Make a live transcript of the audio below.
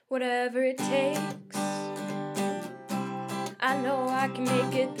whatever it takes. I know I can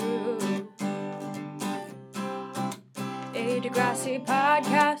make it through. A Degrassi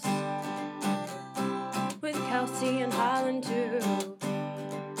podcast with Kelsey and Holland too.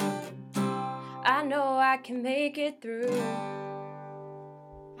 I know I can make it through.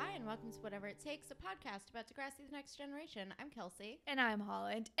 Hi, and welcome to Whatever It Takes, a podcast about Degrassi the Next Generation. I'm Kelsey. And I'm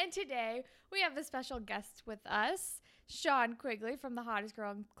Holland. And today we have a special guest with us, Sean Quigley from the Hottest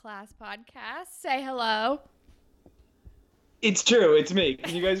Girl in Class podcast. Say hello. It's true. It's me.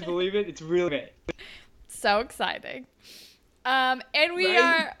 Can you guys believe it? It's really me. So exciting. And we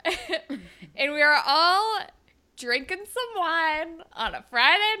Right? are all drinking some wine on a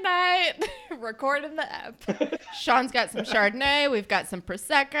Friday night, recording the ep. Sean's got some Chardonnay. We've got some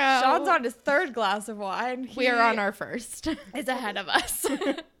Prosecco. Sean's on his third glass of wine. We are on our first. Is ahead of us.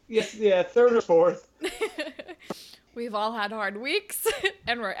 Yes, yeah, third or fourth. We've all had hard weeks,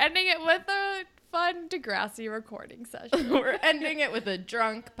 and we're ending it with a fun Degrassi recording session. We're ending it with a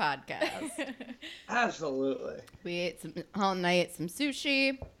drunk podcast. Absolutely. We ate Holland and I ate some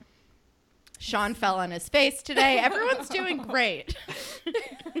sushi. Sean fell on his face today. Everyone's doing great.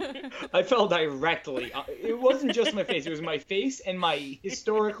 I fell directly. It wasn't just my face. It was my face and my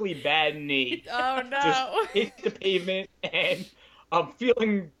historically bad knee. Oh, no. Just hit the pavement, and I'm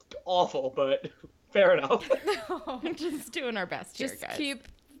feeling awful, but fair enough. We're just doing our best here, guys.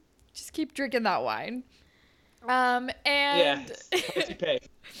 Just keep drinking that wine. And Yeah, spicy pay.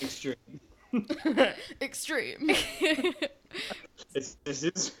 Extreme. extreme. This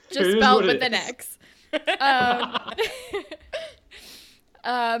is Just spelled with an X.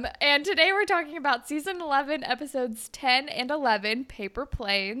 And today we're talking about season 11, episodes 10 and 11, Paper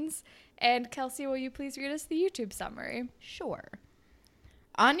Planes. And Kelsey, will you please read us the YouTube summary? Sure.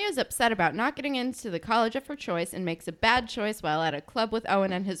 Anya's upset about not getting into the college of her choice and makes a bad choice while at a club with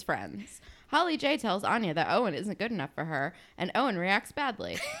Owen and his friends. Holly J tells Anya that Owen isn't good enough for her, and Owen reacts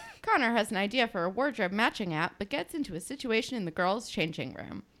badly. Connor has an idea for a wardrobe matching app, but gets into a situation in the girls' changing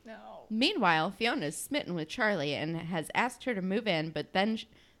room. No. Meanwhile, Fiona is smitten with Charlie and has asked her to move in, but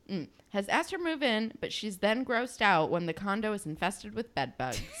she's then grossed out when the condo is infested with bed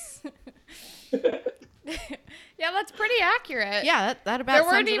bugs. Yeah, that's pretty accurate. Yeah, that about There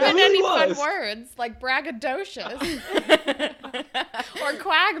weren't sums it even up. really any fun was. words like braggadocious or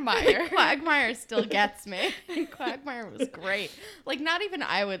quagmire. Quagmire still gets me. Quagmire was great. Like, not even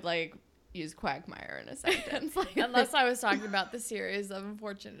I would, use quagmire in a sentence. Unless I was talking about the series of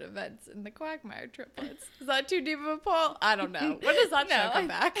unfortunate events in the Quagmire triplets. Is that too deep of a pull? I don't know. When does that show come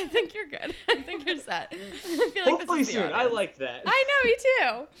back? I think you're good. I think you're set. I feel like Hopefully this is the soon. I audience. like that. I know, me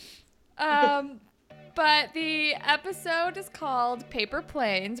too. But the episode is called Paper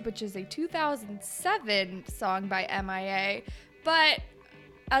Planes, which is a 2007 song by MIA. But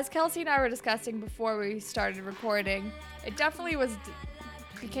as Kelsey and I were discussing before we started recording, it definitely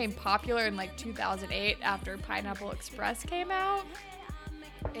became popular in 2008 after Pineapple Express came out.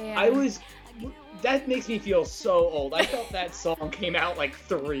 And That makes me feel so old. I felt that song came out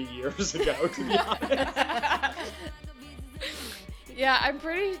 3 years ago, to be honest. Yeah,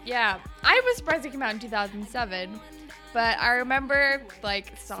 I was surprised it came out in 2007, but I remember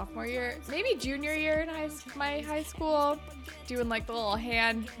sophomore year, maybe junior year in my high school, doing the little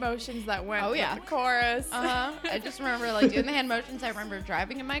hand motions that went with the chorus. I just remember doing the hand motions. I remember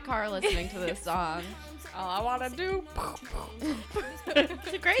driving in my car listening to this song. All I want to do.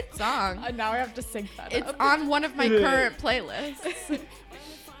 It's a great song. And now I have to sync that It's up. on one of my current playlists.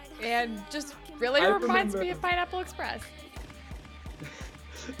 And just really reminds me of Pineapple Express.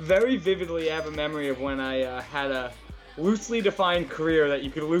 Very vividly, I have a memory of when I had a loosely defined career that you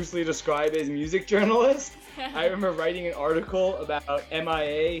could loosely describe as music journalist. I remember writing an article about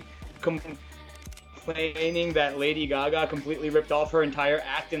MIA complaining that Lady Gaga completely ripped off her entire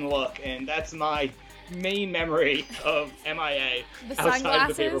act and look, and that's my main memory of MIA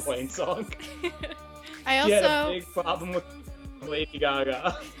outside of the Paper Plane song. I She had a also big problem with Lady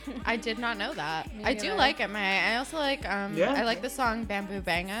Gaga. I did not know that. Me I do neither. like it. I also like Yeah. I like the song Bamboo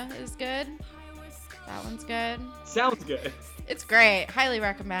Banga is good. That one's good. Sounds good. It's great. Highly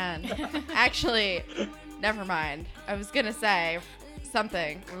recommend. Actually, never mind. I was gonna say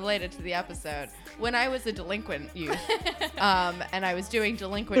something related to the episode. When I was a delinquent youth, and I was doing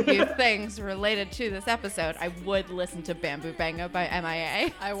delinquent youth things related to this episode, I would listen to Bamboo Banga by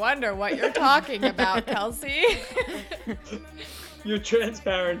MIA. I wonder what you're talking about, Kelsey. Your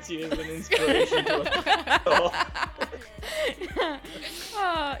transparency is an inspiration to us.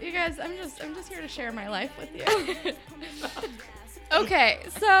 Oh, you guys, I'm just here to share my life with you. Okay,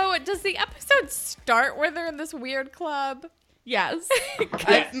 so does the episode start where they're in this weird club? Yes.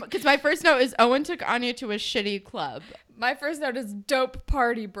 Yes. Because my first note is Owen took Anya to a shitty club. My first note is dope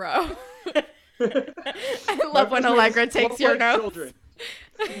party, bro. I love when Allegra takes your notes. Children.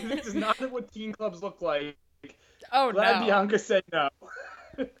 This is not what teen clubs look like. Oh, Glad no. Bianca said no.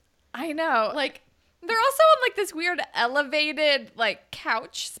 I know. Like, they're also in like this weird elevated like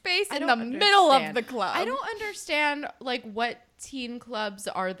couch space in the middle of the club. I don't understand like what teen clubs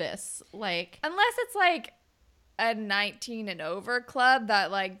are this. Like, Unless it's like a 19 and over club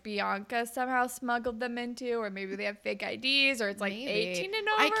that like Bianca somehow smuggled them into, or maybe they have fake IDs, or it's like maybe. 18 and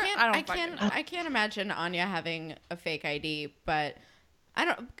over. I can't imagine Anya having a fake ID, but I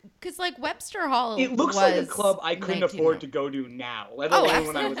don't, because like Webster Hall It looks like a club I couldn't afford to go. go to now, let alone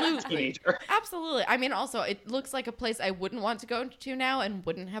when I was a teenager. Absolutely. I mean, also, it looks like a place I wouldn't want to go to now and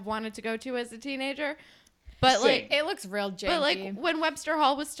wouldn't have wanted to go to as a teenager. But Same. like, It looks real janky. but like when Webster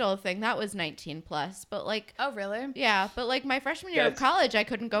Hall was still a thing, that was 19 plus. But like, oh really? yeah, but like my freshman year of college, I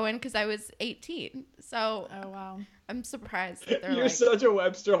couldn't go in because I was 18. So Oh wow. I'm surprised that they're You're like. such a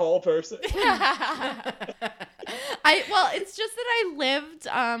Webster Hall person. Well, it's just that I lived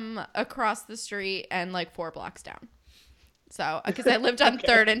across the street and like 4 blocks down. So because I lived on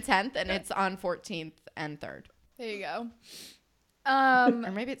 3rd and 10th, and it's on 14th and 3rd, There you go.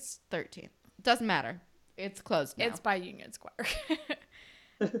 or maybe it's 13th. Doesn't matter. It's closed now. It's by Union Square.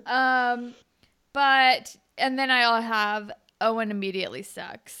 But and then I'll have Owen immediately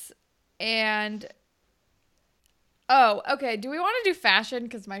sucks. And oh, okay. Do we want to do fashion?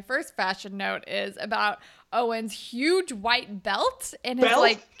 Because my first fashion note is about Owen's huge white belt and his Belt?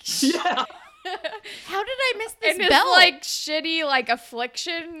 like Yeah. How did I miss this and his belt? like shitty like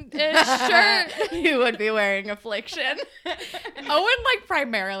affliction-ish shirt. You would be wearing affliction. Owen like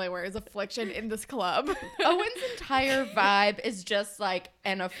primarily wears affliction in this club. Owen's entire vibe is just like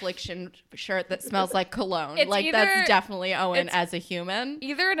an affliction shirt that smells like cologne. It's like either- that's definitely Owen it's- as a human.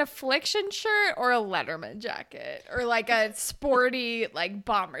 Either an affliction shirt or a Letterman jacket or like a sporty like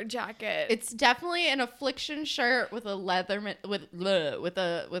bomber jacket. It's definitely an affliction shirt with a Leatherman with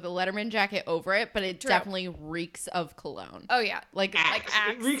a Letterman jacket over it, but it True. definitely reeks of cologne. Oh yeah, Like Axe.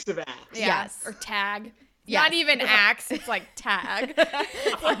 Axe. It reeks of Axe. yeah. Yes. Or tag. Yes. Not even Axe. It's like tag.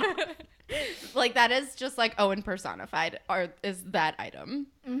 like that is just like Owen personified, or is that item.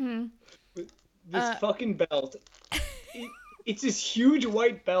 This fucking belt. It's this huge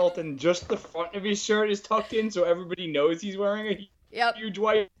white belt, and just the front of his shirt is tucked in, so everybody knows he's wearing a Yep. huge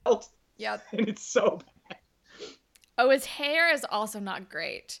white belt. Yep. And it's so bad. Oh, his hair is also not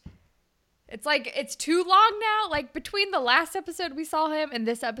great. It's like it's too long now. Like between the last episode we saw him and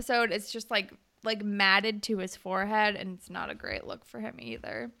this episode, it's just like matted to his forehead, and it's not a great look for him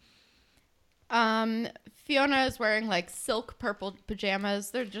either. Fiona is wearing like silk purple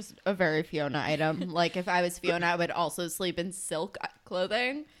pajamas. They're just a very Fiona item. Like if I was Fiona, I would also sleep in silk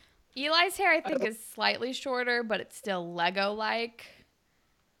clothing. Eli's hair, I think, is slightly shorter, but it's still Lego-like.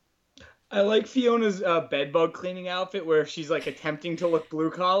 I like Fiona's bedbug cleaning outfit where she's like attempting to look blue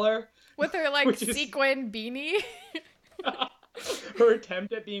collar. With her like Which is- sequin beanie. Her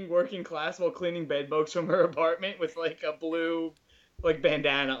attempt at being working class while cleaning bedbugs from her apartment with like a blue like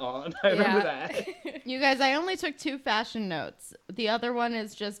bandana on. I remember that. You guys, I only took 2 fashion notes. The other one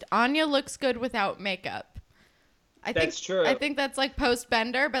is just Anya looks good without makeup. That's true. I think that's like post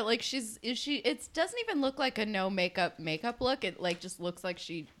Bender, but like it doesn't even look like a no makeup look. It like just looks like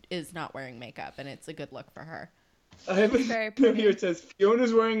she is not wearing makeup, and it's a good look for her. I have a Very note pretty. here. It says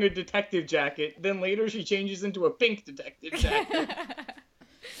Fiona's wearing a detective jacket. Then later she changes into a pink detective jacket.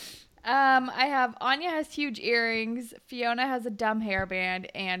 I have Anya has huge earrings, Fiona has a dumb hairband,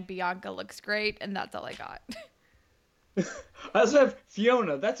 and Bianca looks great, and that's all I got. I also have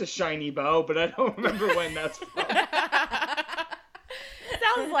Fiona. That's a shiny bow, but I don't remember when that's from.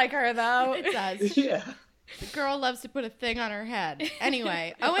 Sounds like her though. It does. Yeah. The girl loves to put a thing on her head.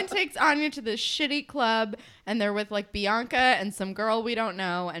 Anyway, Owen takes Anya to this shitty club, and they're with like Bianca and some girl we don't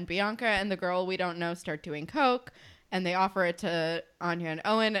know, and Bianca and the girl we don't know start doing coke, and they offer it to Anya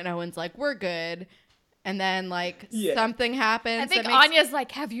and Owen's like, we're good. And then like something happens. I think that makes- Anya's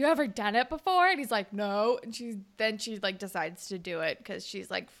like, have you ever done it before? And he's like, no. And she like decides to do it because she's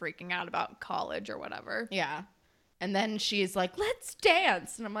like freaking out about college or whatever. Yeah. And then she's like, let's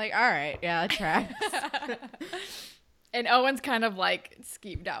dance. And I'm like, all right, yeah, that tracks. And Owen's kind of like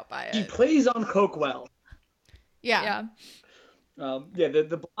skeeved out by He it. plays on coke well. Yeah. Yeah. The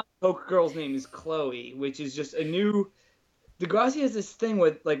blonde coke girl's name is Chloe, which is just a new. Degrassi has this thing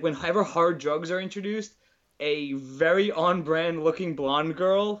with like whenever hard drugs are introduced, a very on-brand looking blonde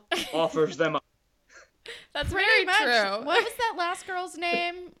girl offers them up. That's Pretty very much. true. What was that last girl's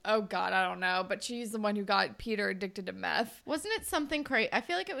name? Oh, God, I don't know. But she's the one who got Peter addicted to meth. Wasn't it something crazy? I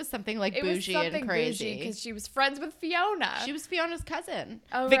feel like it was something like It was bougie something and crazy. because she was friends with Fiona. She was Fiona's cousin.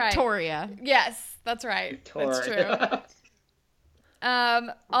 Oh, right. Victoria. Yes, that's right. That's true. Victoria.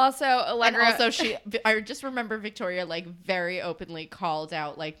 Also, Allegra. And also, I just remember Victoria, like, very openly called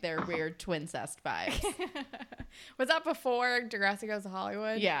out, like, their weird twincest vibes. Was that before Degrassi Goes to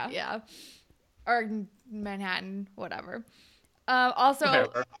Hollywood? Yeah. Yeah. Or Manhattan, whatever. Also,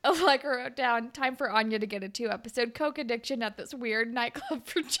 Whatever. Allegra wrote down, time for Anya to get a 2-episode coke addiction at this weird nightclub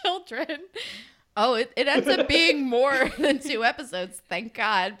for children. Oh, it ends up being more than 2 episodes, thank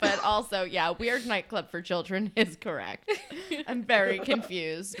God. But also, yeah, weird nightclub for children is correct. I'm very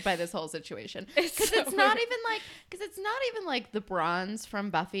confused by this whole situation. Because it's not even like the Bronze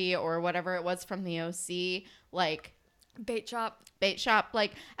from Buffy or whatever it was from the OC, like Bait shop.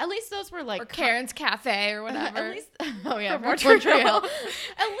 Like, at least those were like Or Karen's Cafe or whatever. At least, oh yeah, From from Montreal. Montreal.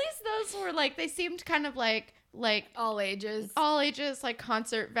 At least those were like, they seemed kind of like All ages. all ages, like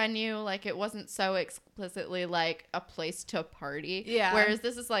concert venue. Like, it wasn't so explicitly like a place to party. Yeah. Whereas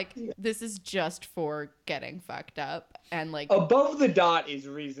this is like, this is just for getting fucked up and like. Above the Dot is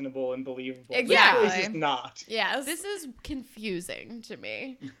reasonable and believable. Exactly. This place is not. Yes. This is confusing to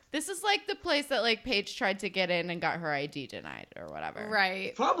me. This is like the place that like Paige tried to get in and got her ID denied or whatever.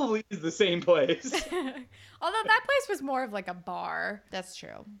 right. Probably is the same place. Although that place was more of like a bar. That's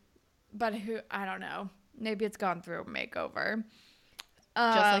true. But I don't know. Maybe it's gone through a makeover.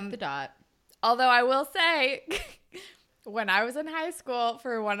 Just like the Dot. Although I will say, when I was in high school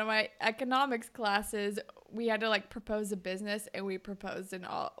for one of my economics classes, we had to like propose a business, and we proposed an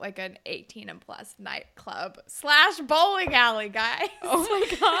 18 and plus nightclub / bowling alley, guys. Oh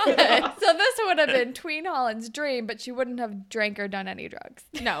my God. So this would have been Tween Holland's dream, but she wouldn't have drank or done any drugs.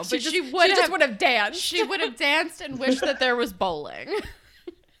 No, but she just would have danced. She would have danced and wished that there was bowling.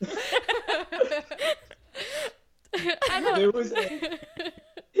 There was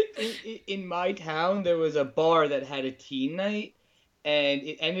in my town, there was a bar that had a teen night, and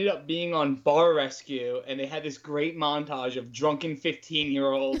it ended up being on Bar Rescue, and they had this great montage of drunken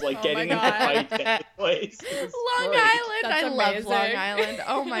 15-year-olds like Oh getting my into God. fights at the place. It was Long great. Island. That's I love amazing. Long Island.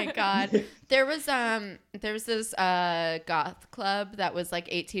 Oh my God. There was this goth club that was like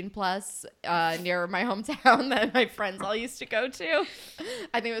 18 plus near my hometown that my friends all used to go to.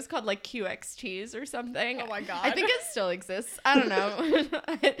 I think it was called like QXTs or something. Oh my God. I think it still exists. I don't know.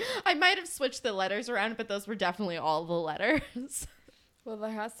 I might have switched the letters around, but those were definitely all the letters. Well,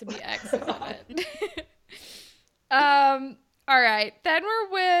 there has to be X's on it. All right. Then we're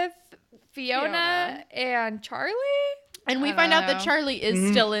with Fiona and Charlie. And we I find don't out that know. Charlie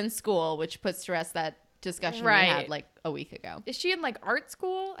is still in school, which puts to rest that discussion we Right. had like a week ago. Is she in like art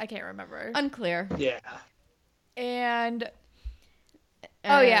school? I can't remember. Unclear. Yeah. And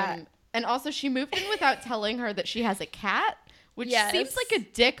oh yeah. And also she moved in without telling her that she has a cat, which Yes. seems like a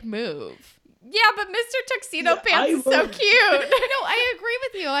dick move. Yeah, but Mr. Tuxedo Yeah, Pants I is so love- cute. No, I agree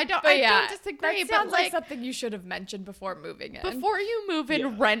with you. I don't disagree. That But sounds like like something you should have mentioned before moving in. before you move in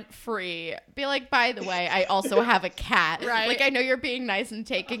Yeah. rent free, be like, by the way, I also have a cat. Right. Like, I know you're being nice and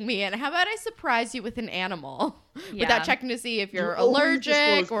taking me in. How about I surprise you with an animal? Yeah. Without checking to see if you're You always allergic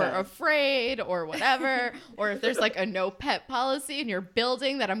disclose or pets. afraid or whatever, or if there's like a no pet policy in your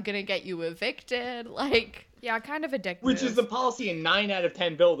building that I'm gonna get you evicted. Like, Yeah, kind of a dick Which move. is the policy in 9 out of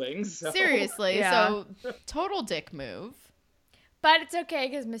 10 buildings. So. seriously. Yeah. So total dick move. But it's okay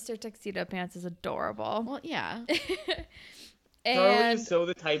because Mr. Tuxedo Pants is adorable. Well, yeah. Charlie And is so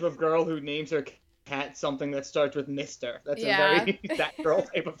the type of girl who names her cat something that starts with Mr. That's Yeah. a very that girl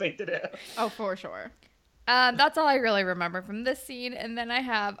type of thing to do. Oh, for sure. that's all I really remember from this scene. And then I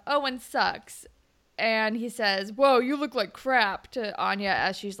have Owen sucks. And he says, "Whoa, you look like crap," to Anya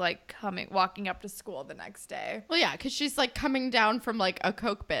as she's like walking up to school the next day. Well, yeah, because she's like coming down from like a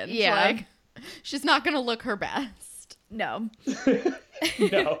Coke binge. Yeah. Like, she's not gonna look her best. No.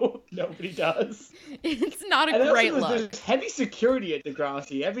 No, nobody does. It's not And a also great look. there's heavy security at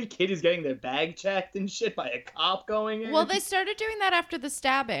Degrassi. Every kid is getting their bag checked and shit by a cop going in. Well, they started doing that after the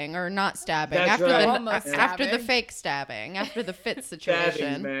stabbing, or not stabbing, That's after right. the Almost after the stabbing. fake stabbing, after the fit Stabbings,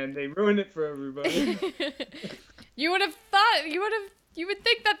 situation. man. They ruined it for everybody. You would have thought, you would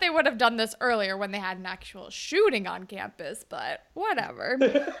think that they would have done this earlier when they had an actual shooting on campus, but whatever.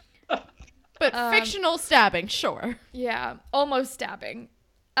 But fictional stabbing, sure. Yeah, almost stabbing.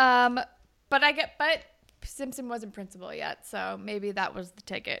 But Simpson wasn't principal yet, so maybe that was the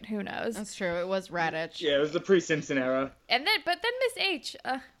ticket. Who knows? That's true. It was Radich. Yeah, it was the pre-Simpson era. But then Miss H,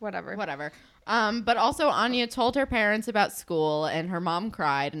 whatever. Whatever. But also Anya told her parents about school, and her mom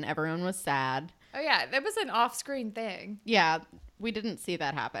cried, and everyone was sad. Oh yeah, that was an off-screen thing. Yeah, we didn't see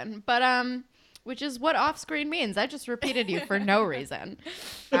that happen. But which is what off-screen means. I just repeated you for no reason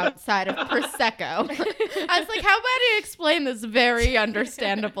outside of Prosecco. I was like, how about you explain this very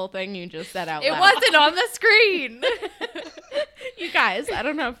understandable thing you just said out loud? It wasn't on the screen. You guys, I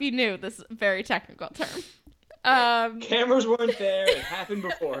don't know if you knew this very technical term. Cameras weren't there. It happened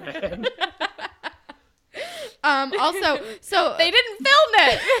beforehand. Also, so they didn't film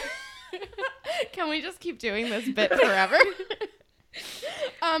it. can we just keep doing this bit forever?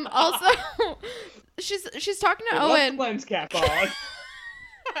 Also, she's talking to Left Owen. lens cap on.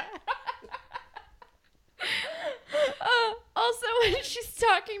 Also, when she's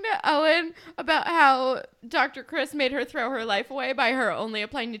talking to Owen about how Dr. Chris made her throw her life away by her only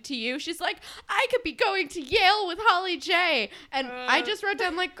applying to TU, she's like, I could be going to Yale with Holly J. And I just wrote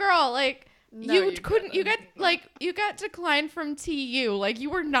down, like, girl, like, No, you you couldn't, you got, couldn't. like, you got declined from TU. Like, you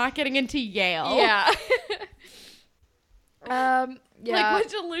were not getting into Yale. Yeah. Yeah. Like, what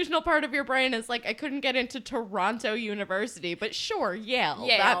delusional part of your brain is like, I couldn't get into Toronto University, but sure, Yale.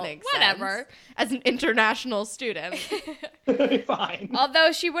 That makes whatever. sense. As an international student. Fine.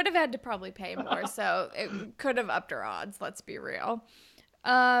 Although she would have had to probably pay more, so it could have upped her odds, let's be real.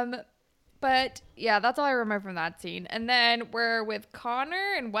 But yeah, that's all I remember from that scene. And then we're with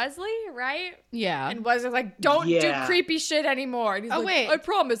Connor and Wesley, right? Yeah. And Wesley's like, don't do creepy shit anymore. And he's like, wait. I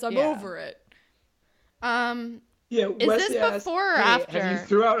promise I'm Yeah. over it. Yeah, Is Wesley this asked, before or "Hey, after?" Have you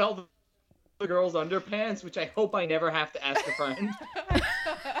threw out all the girls' underpants? Which I hope I never have to ask a friend.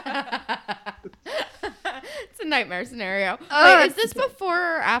 It's a nightmare scenario. Oh, Wait, is this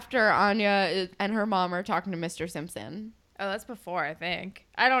before or after Anya and her mom are talking to Mr. Simpson? Oh, that's before, I think.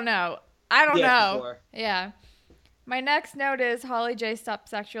 I don't know. I don't Yeah, know. before. Yeah. My next note is Holly J, stop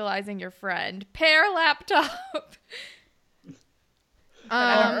sexualizing your friend. Pair laptop.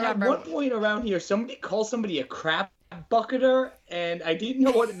 I don't At remember. one point around here, somebody called somebody a crap bucketer, and I didn't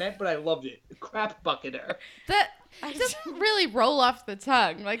know what it meant, but I loved it. Crap bucketer. That doesn't really roll off the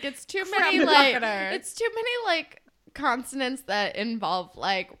tongue. Like, it's too many, Crap like, bucketer. it's too many, like, consonants that involve,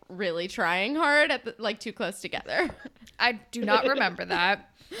 like, really trying hard at the, like, too close together. I do not remember that.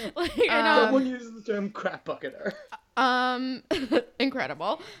 Like, Someone uses the term crap bucketer.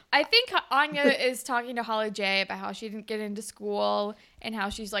 incredible. I think Anya is talking to Holly J about how she didn't get into school and how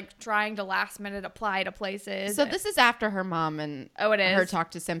she's like trying to last minute apply to places. So this is after her mom and Oh, it is? her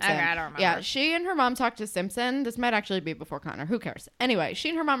talk to Simpson. Okay, I don't remember. Yeah, she and her mom talked to Simpson. This might actually be before Connor. Who cares? Anyway, she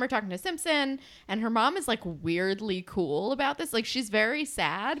and her mom are talking to Simpson, and her mom is like weirdly cool about this. Like, she's very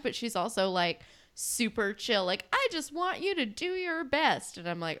sad, but she's also like super chill. Like, I just want you to do your best. And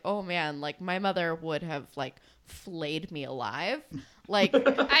I'm like, oh man, like my mother would have like flayed me alive. Like,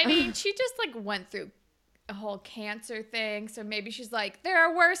 I mean, she just like went through a whole cancer thing, so maybe she's like, there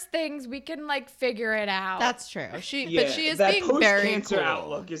are worse things, we can like figure it out. that's true. But she is that being very post-cancer cool.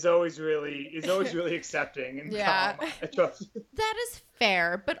 outlook is always really accepting and Yeah. calm. I trust you. That is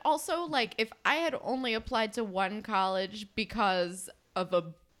fair, but also, like, if I had only applied to one college because of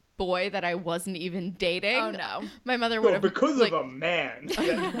a boy that I wasn't even dating, Oh, no. my mother would No, have because like, of a man.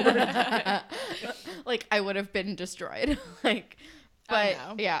 like I would have been destroyed. Like, but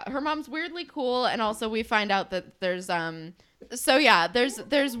no. yeah, her mom's weirdly cool, and also we find out that there's so yeah,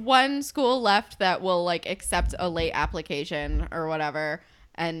 there's one school left that will like accept a late application or whatever.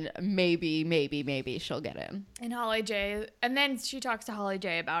 And maybe she'll get in. And Holly J, and then she talks to Holly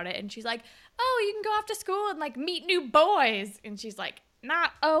J about it, and she's like, oh, you can go off to school and like meet new boys. And she's like,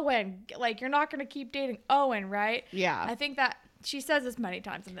 not Owen. Like, you're not going to keep dating Owen, right? Yeah. I think that she says this many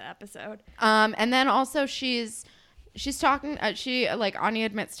times in the episode. And then also she's talking, she like Anya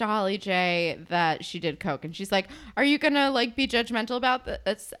admits to Holly J that she did coke, and she's like, are you gonna like be judgmental about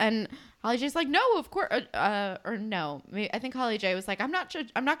this? And Holly J's like, no, of course, or no. I think Holly J was like, I'm not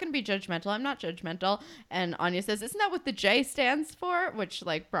gonna be judgmental. I'm not judgmental. And Anya says, isn't that what the J stands for? Which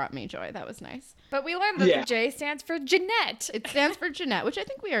like brought me joy. That was nice. But we learned that the J stands for Jeanette. It stands for Jeanette, which I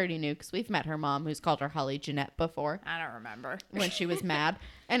think we already knew because we've met her mom, who's called her Holly Jeanette before I don't remember. when she was mad.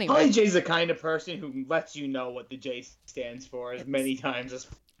 Holly Anyway, J's the kind of person who lets you know what the J stands for as many times as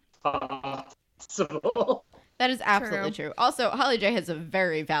possible. that is absolutely true. Also, Holly J has a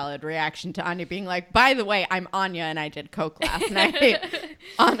very valid reaction to Anya being like, by the way, I'm Anya and I did coke last night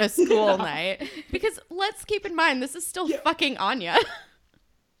on a school night. Because let's keep in mind, this is still fucking Anya.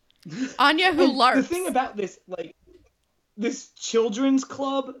 Anya who larps. The thing about this, like, this children's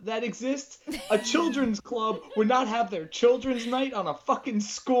club that exists, a children's club would not have their children's night on a fucking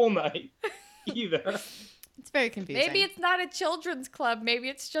school night either. It's very confusing. Maybe it's not a children's club. Maybe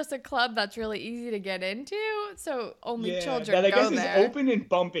it's just a club that's really easy to get into, so only children that I go guess there. is open and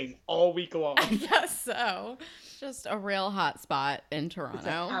bumping all week long. I guess so. just a real hot spot in Toronto. It's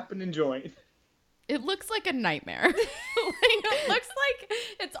a happening joint. It looks like a nightmare. It looks like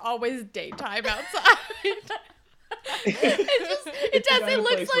it's always daytime outside. It does. It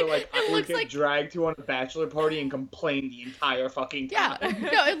looks like where, I it would looks get like dragged to on a bachelor party and complain the entire fucking time. yeah.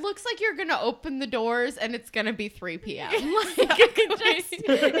 No, it looks like you're gonna open the doors and it's gonna be 3 p.m.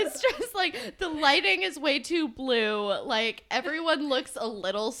 It's just like the lighting is way too blue. Like everyone looks a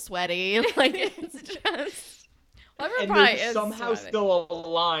little sweaty. Like it's just. Well, And probably there's is somehow sweating. still a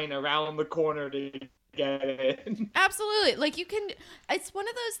line around the corner to get in. Absolutely. Like you can it's one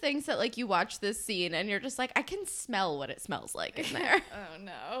of those things that like you watch this scene and you're just like, I can smell what it smells like in there. Oh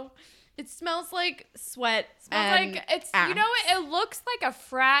no. It smells like sweat. Smells and like it's ass. you know what? It looks like a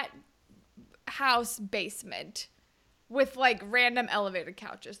frat house basement with like random elevator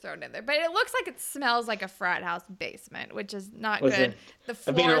couches thrown in there. But it looks like it smells like a frat house basement, which is not Listen, good. The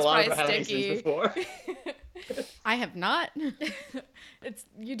I've been floor in a is lot of probably houses sticky. before. I have not. It's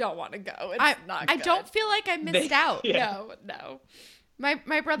you don't want to go. It's I not I good. don't feel like I missed out. Yeah. No.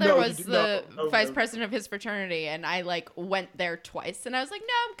 My brother No, was the no, vice no. president of his fraternity, and I like went there twice, and I was like,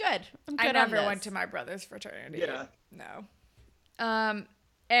 no, I'm good. I'm good I on never this. went to my brother's fraternity. Yeah. No.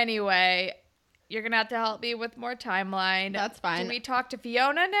 Anyway, you're gonna have to help me with more timeline. That's fine. Do we talk to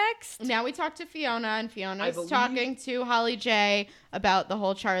Fiona next? Now we talk to Fiona, and Fiona's believe- talking to Holly J about the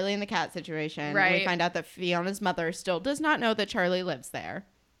whole Charlie and the cat situation. And we Right. find out that Fiona's mother still does not know that Charlie lives there.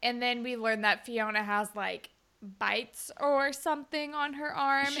 And then we learn that Fiona has like bites or something on her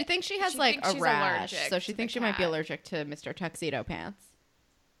arm. She thinks she has She like thinks a she's rash, allergic so she to thinks the she might be cat. allergic to Mr. Tuxedo Pants.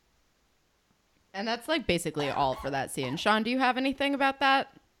 And that's like basically all for that scene. Sean, do you have anything about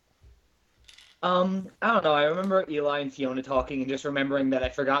that? I don't know. I remember Eli and Fiona talking and just remembering that I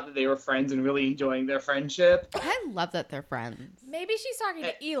forgot that they were friends and really enjoying their friendship. I love that they're friends. Maybe she's talking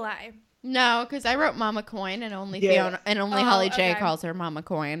to Eli. No, because I wrote Mama Coin, and only Yeah. Fiona and only Oh, Holly J okay. calls her Mama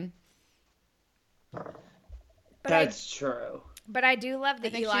Coin. But That's true. But I do love the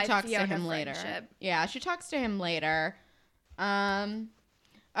I think Eli she talks Fiona to him later. friendship. Yeah, she talks to him later.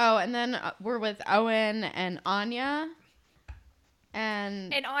 Oh, and then we're with Owen and Anya,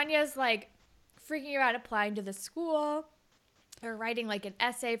 and And Anya's like freaking out applying to the school or writing like an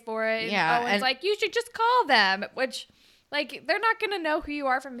essay for it. And Yeah, Owen's and- like, you should just call them, which like they're not going to know who you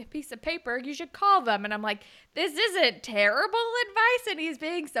are from a piece of paper. You should call them. And I'm like, this isn't terrible advice. And he's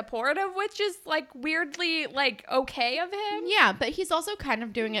being supportive, which is like weirdly like okay of him. yeah, but he's also kind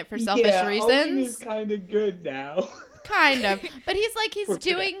of doing it for selfish Owen reasons. is kind of good now. Kind of, but he's like Poor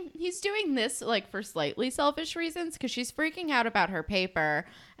kid. he's doing this like for slightly selfish reasons because she's freaking out about her paper,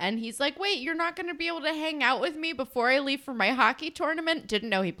 and he's like, wait, you're not going to be able to hang out with me before I leave for my hockey tournament? Didn't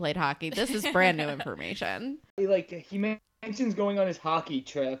know he played hockey. This is brand new information. He mentions going on his hockey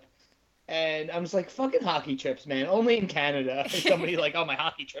trip, and I'm just like, fucking hockey trips, man. Only in Canada is somebody like, oh, my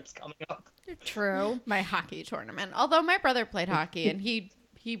hockey trip's coming up. True. My hockey tournament. Although my brother played hockey and he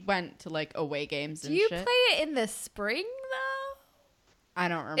went to like away games Do and you shit. play it in the spring though? I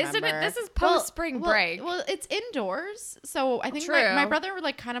don't remember. Isn't it? This is post-spring break. Well, it's indoors, so I think True. my brother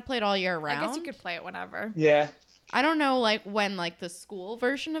like kind of played all year round. I guess you could play it whenever. Yeah. I don't know like when like the school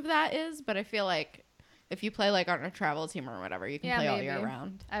version of that is, but I feel like if you play like on a travel team or whatever, you can Yeah, play all year maybe.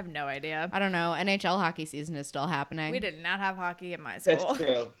 round. I have no idea. I don't know. NHL hockey season is still happening. We did not have hockey in my That's school.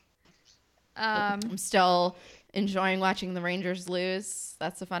 true. I'm still enjoying watching the Rangers lose.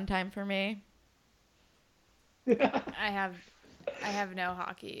 That's a fun time for me. I have no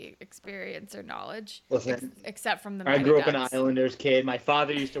hockey experience or knowledge Listen, except from the I Mighty grew up an Ducks. Islanders kid. My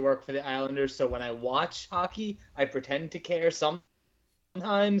father used to work for the Islanders, so when I watch hockey, I pretend to care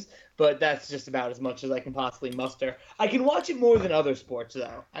sometimes, but that's just about as much as I can possibly muster. I can watch it more than other sports,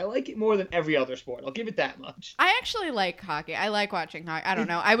 though. I like it more than every other sport. I'll give it that much. I actually like hockey. I like watching hockey. I don't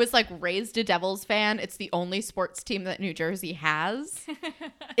know. I was like raised a Devils fan. It's the only sports team that New Jersey has.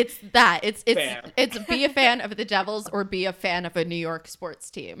 It's that. It's Fair. it's be a fan of the Devils or be a fan of a New York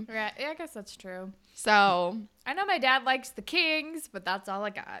sports team. Right, yeah, I guess that's true. So I know my dad likes the Kings, but that's all I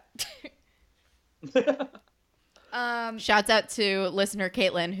got. shouts out to listener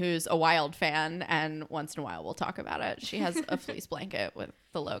Caitlin, who's a Wild fan, and once in a while we'll talk about it. She has a fleece blanket with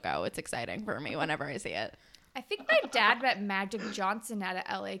the logo. It's exciting for me whenever I see it. I think my dad met Magic Johnson at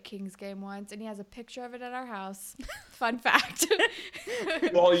a LA Kings game once, and he has a picture of it at our house. Fun fact.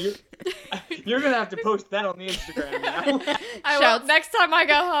 Well, you're going to have to post that on the Instagram now. I will. Shouts- Next time I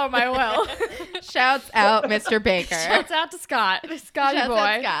go home, I will. Shouts out Mr. Baker. Shouts out to Scott. Scotty Shouts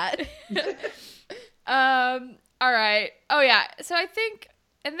boy. out Scott. All right. Oh yeah. So I think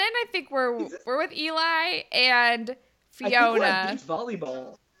we're with Eli and I think we're at Fiona. beach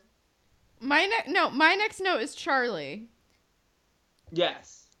volleyball. My next note is Charlie.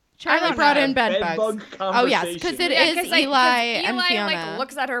 Yes. Charlie don't brought know. in bed Bed bugs. bug Oh yes, because it is 'cause, Eli 'cause and Fiona. like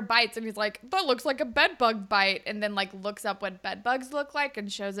looks at her bites and he's like, "That looks like a bed bug bite," and then like looks up what bed bugs look like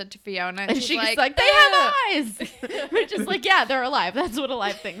and shows it to Fiona, and she's like, they have eyes. We're just like, yeah, they're alive. That's what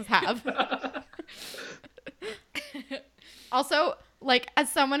alive things have. Also, like,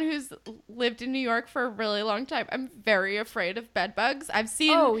 as someone who's lived in New York for a really long time, I'm very afraid of bed bugs. I've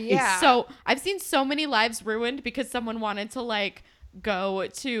seen I've seen so many lives ruined because someone wanted to like go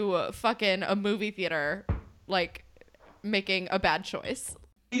to fucking a movie theater, like making a bad choice.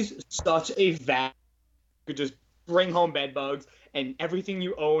 He's such a vat. You could just bring home bed bugs, and everything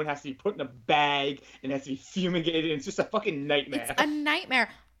you own has to be put in a bag and has to be fumigated. It's just a fucking nightmare. It's a nightmare.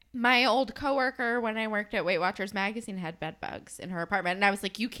 My old coworker, when I worked at Weight Watchers magazine, had bed bugs in her apartment, and I was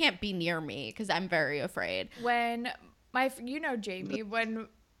like, "You can't be near me because I'm very afraid." When Jamie, when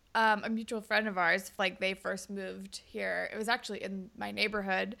a mutual friend of ours, like they first moved here, it was actually in my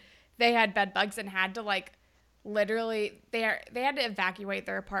neighborhood. They had bed bugs and had to like literally they had to evacuate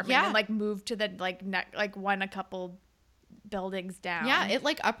their apartment and like move to the like a couple buildings down. Yeah, it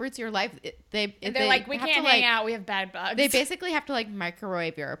like uproots your life. They're like, we can't hang out. We have bed bugs. They basically have to like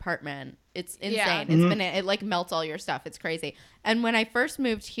microwave your apartment. It's insane. Yeah. Mm-hmm. It like melts all your stuff. It's crazy. And when I first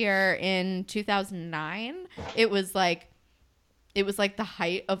moved here in 2009, it was like the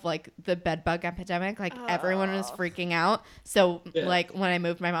height of like the bed bug epidemic. Like everyone was freaking out. So like when I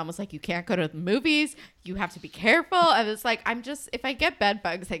moved, my mom was like, "You can't go to the movies. You have to be careful." I was like, if I get bed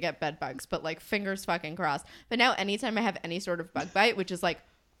bugs, I get bed bugs, but like fingers fucking crossed. But now anytime I have any sort of bug bite, which is like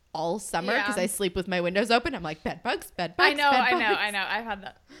all summer because I sleep with my windows open, I'm like, bed bugs. I know. I've had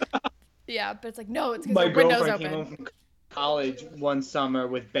that. Yeah, but it's like, no, it's because my the windows girlfriend open. came home from college one summer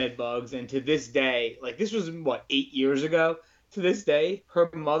with bed bugs, and to this day, like this was 8 years ago. To this day, her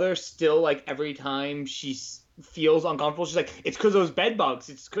mother still, like, every time she feels uncomfortable, she's like, "It's because those bed bugs.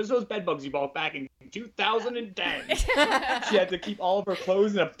 It's because those bed bugs you bought back in 2010. She had to keep all of her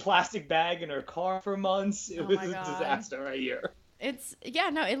clothes in a plastic bag in her car for months. It was a disaster right here. It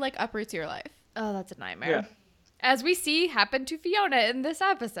like uproots your life. Oh, that's a nightmare. Yeah. As we see happen to Fiona in this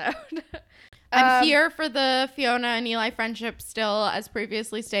episode. I'm here for the Fiona and Eli friendship still, as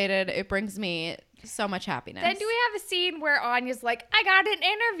previously stated. It brings me so much happiness. Then do we have a scene where Anya's like, "I got an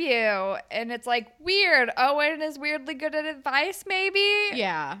interview," and it's like weird. Owen is weirdly good at advice, maybe.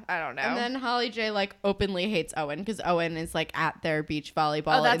 Yeah, I don't know. And then Holly J like openly hates Owen because Owen is like at their beach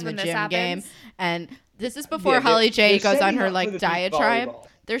volleyball in the gym game, and this is before Holly J goes on her like diatribe.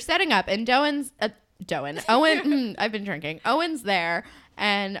 They're setting up, and Owen. I've been drinking. Owen's there.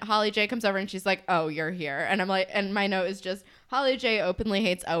 And Holly J comes over and she's like, "Oh, you're here." And I'm like, and my note is just Holly J openly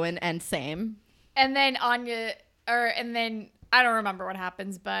hates Owen and same. And then I don't remember what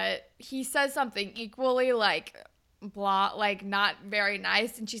happens, but he says something equally like blah, like not very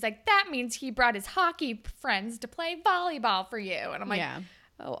nice. And she's like, "That means he brought his hockey friends to play volleyball for you." And I'm like,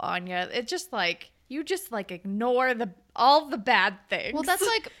 "Oh, Anya, it's just like you just like ignore all the bad things." Well, that's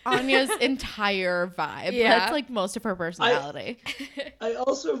like Anya's entire vibe. Yeah. That's like most of her personality. I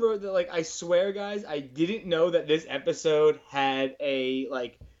also wrote that, like, I swear, guys, I didn't know that this episode had a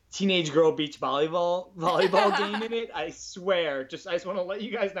like teenage girl beach volleyball game in it. I swear. I just want to let you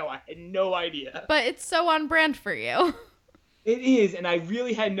guys know I had no idea. But it's so on brand for you. It is, and I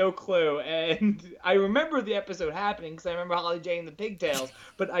really had no clue. And I remember the episode happening because I remember Holly J and the pigtails,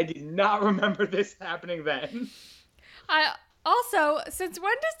 but I did not remember this happening then. Also, since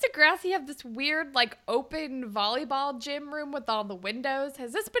when does Degrassi have this weird, like, open volleyball gym room with all the windows?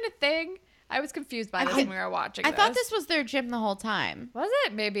 Has this been a thing? I was confused by this when we were watching I thought this was their gym the whole time. Was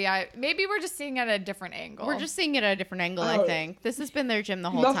it? Maybe we're just seeing it at a different angle. We're just seeing it at a different angle, I think. This has been their gym the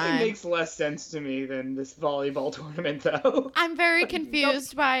whole time. Nothing makes less sense to me than this volleyball tournament, though. I'm very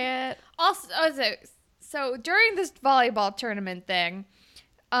confused by it. Also, so during this volleyball tournament thing,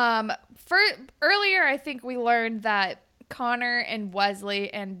 earlier I think we learned that Connor and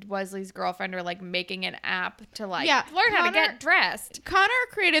Wesley's girlfriend are like making an app to like learn how to get dressed. Connor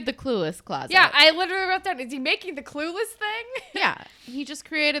created the Clueless closet. Yeah, I literally wrote down, is he making the Clueless thing? Yeah, he just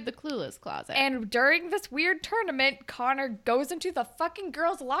created the Clueless closet. And during this weird tournament, Connor goes into the fucking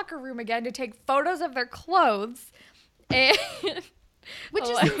girls' locker room again to take photos of their clothes. And which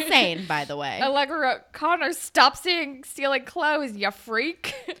is insane, by the way. Allegra wrote, "Connor, stop stealing clothes, you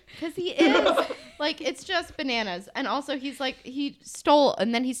freak." Because he is. Like, it's just bananas. And also, he's like, he stole,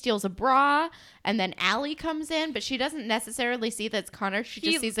 and then he steals a bra, and then Allie comes in, but she doesn't necessarily see that it's Connor. She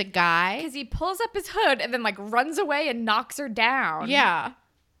just sees a guy. Because he pulls up his hood and then, like, runs away and knocks her down. Yeah.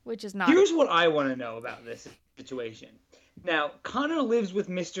 Which is not. Here's what I want to know about this situation. Now, Connor lives with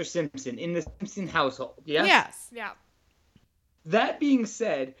Mr. Simpson in the Simpson household, yes? Yes. Yeah. That being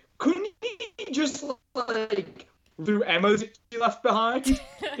said, couldn't he just, like, through Emma that she left behind?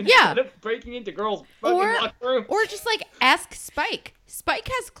 Instead of breaking into girls' fucking locker room? Or just, like, ask Spike. Spike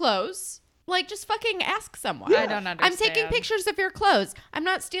has clothes. Like, just fucking ask someone. Yeah. I don't understand. I'm taking pictures of your clothes. I'm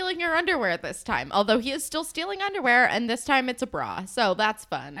not stealing your underwear this time. Although he is still stealing underwear, and this time it's a bra. So that's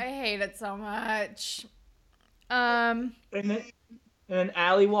fun. I hate it so much. And then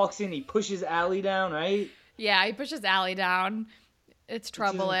Allie walks in. He pushes Allie down, right? Yeah, he pushes Allie down. It's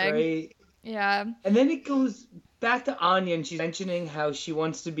troubling. Great. Yeah. And then it goes back to Anya, and she's mentioning how she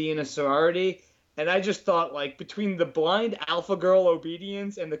wants to be in a sorority. And I just thought, like, between the blind alpha girl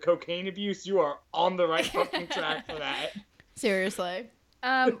obedience and the cocaine abuse, you are on the right fucking track for that. Seriously.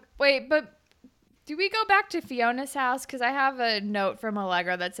 Wait, but do we go back to Fiona's house? Because I have a note from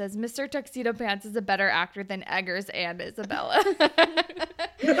Allegra that says, Mr. Tuxedo Pants is a better actor than Eggers and Isabella.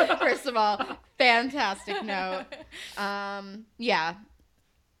 First of all, fantastic note. Yeah.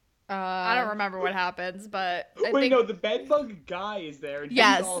 I don't remember what happens, but No, the bedbug guy is there, and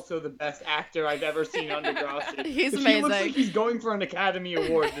yes. he's also the best actor I've ever seen on Degrassi. He's amazing. He looks like he's going for an Academy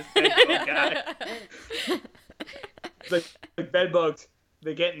Award, this bedbug guy. It's like bedbugs,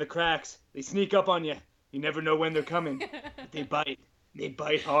 they get in the cracks, they sneak up on you, you never know when they're coming, but they bite. They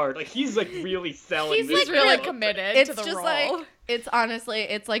bite hard. Like, he's, like, really selling this. He's really committed to the just role. Like, it's honestly,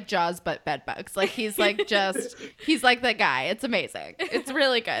 it's like Jaws, but bedbugs. Like, he's like he's like that guy. It's amazing. It's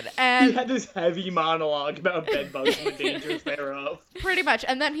really good. And he had this heavy monologue about bedbugs and the dangers thereof. Pretty much.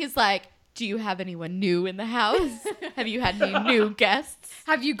 And then he's like, do you have anyone new in the house? Have you had any new guests?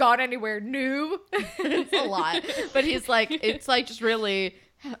 Have you gone anywhere new? It's a lot. But he's like, it's like just really,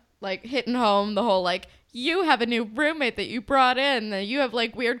 like, hitting home the whole, like, you have a new roommate that you brought in that you have,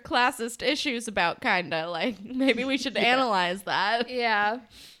 like, weird classist issues about, kind of. Like, maybe we should analyze that. Yeah.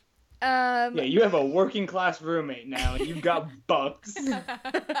 Yeah, you have a working class roommate now, and you've got bugs.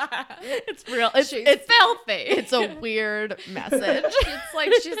 It's real. It's filthy. It's a weird message. It's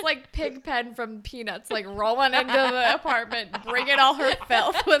like she's like Pigpen from Peanuts, like rolling into the apartment, bringing all her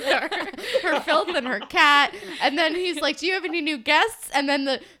filth with her. Her filth and her cat. And then he's like, do you have any new guests? And then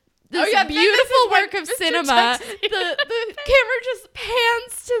this beautiful work of cinema, the camera just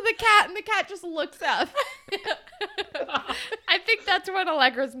pans to the cat, and the cat just looks up. I think that's when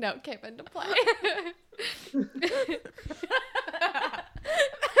Allegra's note came into play. Mr.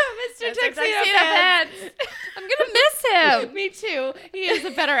 Tuxedo Pants. I'm gonna miss him. Me too. He is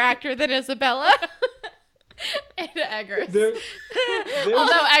a better actor than Isabella. And Eggers.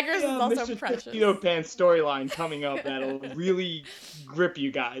 Although Eggers is also Mr. precious. Tuxedo Pants storyline coming up that'll really grip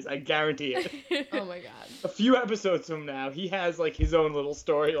you guys. I guarantee it. Oh my god. A few episodes from now, he has like his own little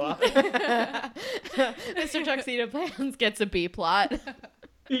storyline. Mr. Tuxedo Pants gets a B plot.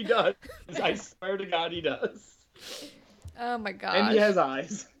 He does. I swear to God, he does. Oh my god. And he has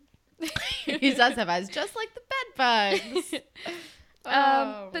eyes. He does have eyes, just like the bed bugs.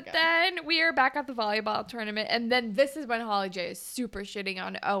 But then we are back at the volleyball tournament, and then this is when Holly J is super shitting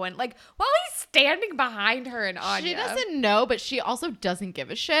on Owen, like while he's standing behind her and Anya. She doesn't know, but she also doesn't give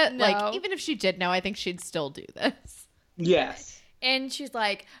a shit. No. Like, even if she did know, I think she'd still do this. Yes. And she's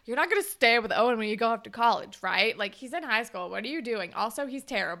like, you're not going to stay with Owen when you go off to college, right? Like, he's in high school. What are you doing? Also, he's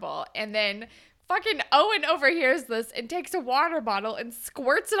terrible. And then fucking Owen overhears this and takes a water bottle and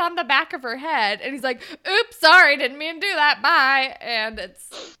squirts it on the back of her head. And he's like, oops, sorry, didn't mean to do that. Bye. And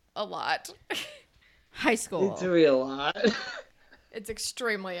it's a lot. High school. It's a real lot. It's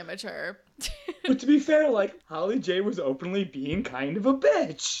extremely immature. But to be fair, like, Holly J was openly being kind of a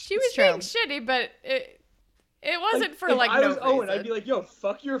bitch. She was being shitty, but it wasn't for, like, if I was no Owen, reason. I'd be like, yo,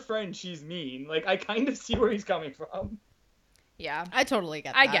 fuck your friend, she's mean. Like, I kind of see where he's coming from. Yeah. I totally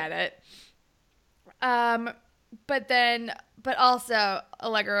get that. I get it. But also,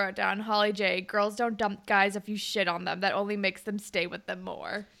 Allegra wrote down, Holly J, girls don't dump guys if you shit on them. That only makes them stay with them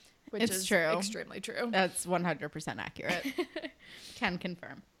more. Which It's is true. extremely true. That's 100% accurate. Can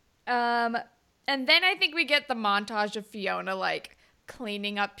confirm. And then I think we get the montage of Fiona, like,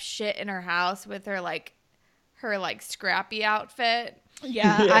 cleaning up shit in her house with her scrappy outfit.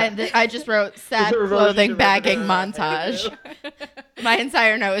 Yeah. I just wrote sad clothing bagging montage. My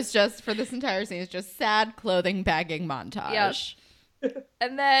entire note is just, for this entire scene, is just sad clothing bagging montage. Yep.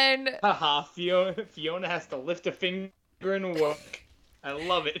 And then... Haha, Fiona has to lift a finger and work. I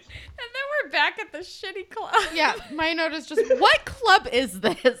love it. And then we're back at the shitty club. Yeah, my note is just, what club is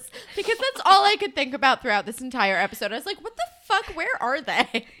this? Because that's all I could think about throughout this entire episode. I was like, what the fuck? Where are they?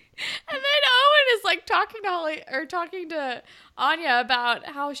 And then Owen is like talking to Anya about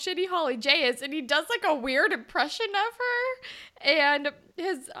how shitty Holly J is, and he does like a weird impression of her, and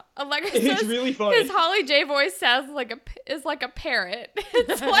his It's really funny. his Holly J voice sounds like a parrot.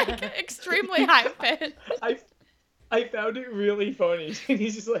 It's like extremely high pitched. I found it really funny. And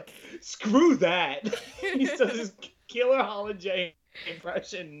he's just like, screw that. He does this killer Holland J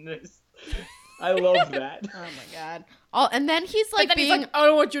impression. I love that. Oh my god. And then he's like He's like, I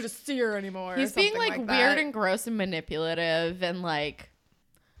don't want you to see her anymore. He's being like weird and gross and manipulative and like,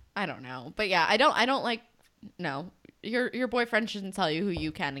 I don't know. But yeah, I don't like, no. Your boyfriend shouldn't tell you who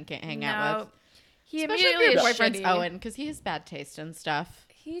you can and can't hang out with. He Especially if immediately your is boyfriend's shitty. Owen, because he has bad taste and stuff.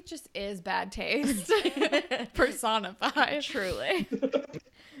 He just is bad taste personified. Truly.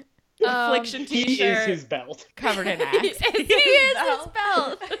 Affliction He t-shirt is his belt. covered in axe. He is his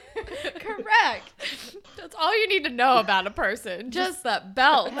belt. Correct. That's all you need to know about a person. Just that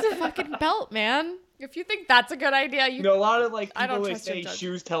belt. That fucking belt, man. If you think that's a good idea, You know, a lot of like I don't people they trust your say judgment.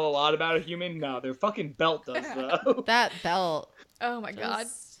 shoes tell a lot about a human. No, their fucking belt does though. That belt. oh my god.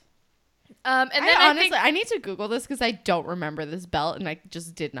 Just- And then I I honestly, think I need to Google this because I don't remember this belt and I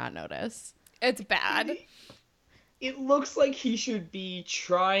just did not notice. it's bad. It looks like he should be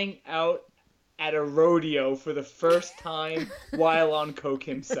trying out at a rodeo for the first time while on coke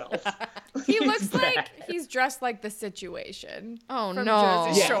himself. He It's looks like bad. he's dressed like The Situation. Oh from no.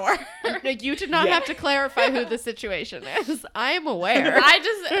 Jersey Yes. Shore. Like, you did not Yeah. have to clarify who the situation is. I am aware. I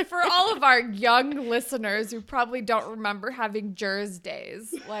just, for all of our young listeners who probably don't remember having Jers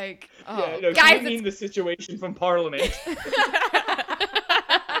days, like, Yeah, no, Guys, she didn't mean the situation from Parliament.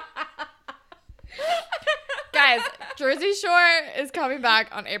 guys, Jersey Shore is coming back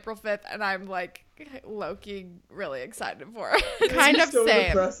on April 5th, and I'm like, low-key really excited for it. Kind of It's so same.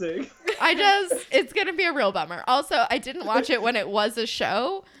 depressing. It's going to be a real bummer. Also, I didn't watch it when it was a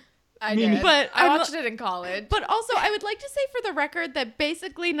show. I Me did. neither. But I I'm- watched it in college. But also, I would like to say for the record that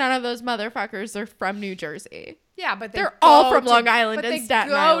basically none of those motherfuckers are from New Jersey. yeah, but They're all go from Long Island but and they Staten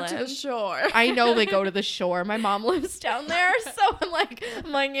go Island. to the shore. I know they go to the shore. My mom lives down there, so I'm like,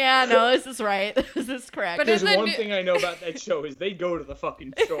 yeah, no, this is right. This is correct. But There's in the one new- thing I know about that show is they go to the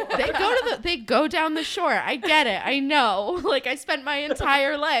fucking shore. they go down the shore. I get it. I know. Like, I spent my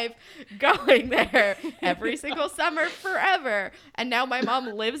entire life going there every single summer forever. And now my mom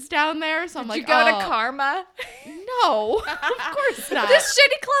lives down there, so I'm Did like, you go oh, to Karma? no, of course not. This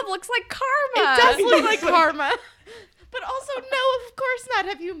shitty club looks like Karma. It does look like It's like- karma. But also, no, of course not.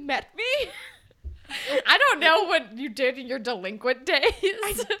 Have you met me? I don't know what you did in your delinquent days.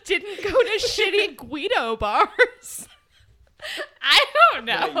 I didn't go to shitty Guido bars. I don't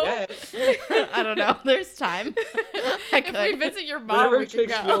know. Not yet. I don't know. There's time. I If we could. visit your mom, Whatever we can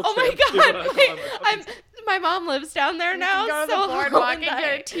takes go. real Oh my trips, you god! wanna go Wait, on the fucking- my mom lives down there We now, can go to so the boardwalk Holland and and get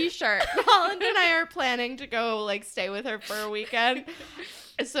I- a t-shirt. Holland and I are planning to go like stay with her for a weekend.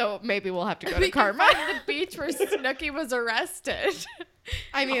 So maybe we'll have to go We to can Karma. find the beach where Snooki was arrested.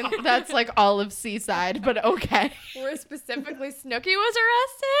 I mean, that's like all of Seaside, but okay. Where specifically Snooki was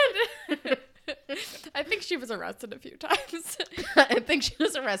arrested. I think she was arrested a few times. I think she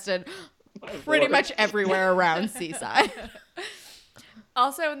was arrested pretty Lord. much everywhere around Seaside.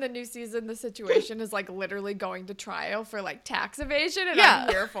 Also, in the new season, the situation is like literally going to trial for like tax evasion, and Yeah. I'm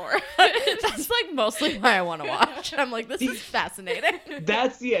here for it. That's like mostly why I want to watch. I'm like, this is fascinating.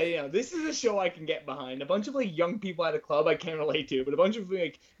 That's yeah. This is a show I can get behind. A bunch of like young people at a club I can't relate to, but a bunch of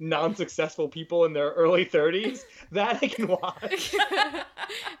like non-successful people in their early 30s that I can watch.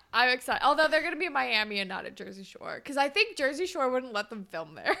 I'm excited. Although they're going to be in Miami and not at Jersey Shore. Because I think Jersey Shore wouldn't let them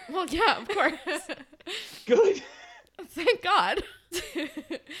film there. Well, yeah, of course. Good. Thank God.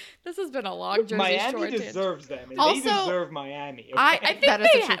 This has been a long Jersey Shore Miami tangent. deserves them, and Also, they deserve Miami. Okay? I I think That is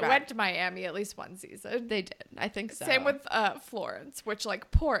they a true fact. went to Miami at least one season. They did. I think so. Same with Florence, which like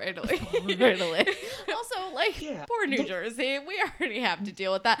poor Italy. Italy. Also, like, Yeah. poor New Jersey. We already have to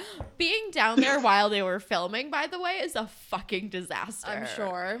deal with that. Being down there while they were filming, by the way, is a fucking disaster. I'm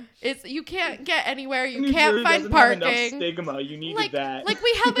sure. It's you can't get anywhere. You New can't Jersey find doesn't have enough parking. stigma. You needed Like, that. like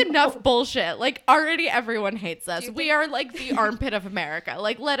we have enough bullshit. Like already everyone hates us. you We think- are like the armpit of America.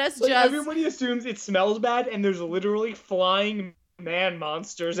 Like let us Like, just everybody assumes it smells bad, and there's literally flying man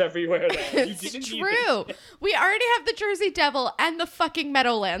monsters everywhere. There. You It's didn't true. We already have the Jersey Devil and the fucking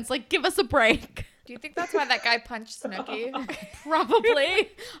Meadowlands. Like give us a break. Do you think that's why that guy punched Snooki? Probably.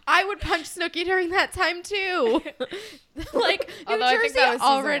 I would punch Snooki during that time too. Like, New Although I think Jersey that was season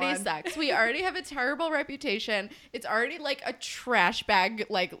already 1. sucks. We already have a terrible reputation. It's already like a trash bag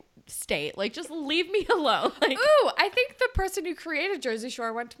like state. Like, just leave me alone. Like, Ooh, I think the person who created Jersey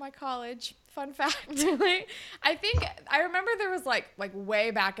Shore went to my college. Fun fact. really? I remember there was like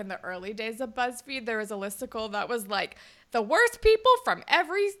way back in the early days of BuzzFeed, there was a listicle that was like the worst people from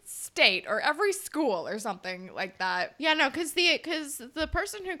every state or every school or something like that. Yeah, no, because the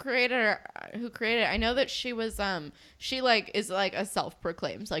person who created it, I know that she was she like is like a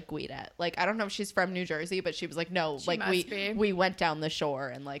self-proclaimed like Guidette. Like, I don't know if she's from New Jersey, but she was like, no, She like must be. we went down the shore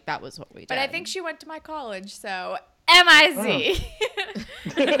and like that was what we did. But I think she went to my college, so MIZ.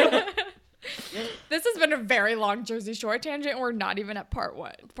 This has been a very long Jersey Shore tangent. We're not even at part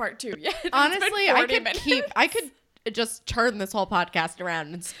 2 yet. It's been honestly, 40 minutes. I could just turn this whole podcast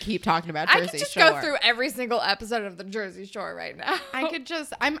around and keep talking about I Jersey could just Shore. go through every single episode of the Jersey Shore right now. I could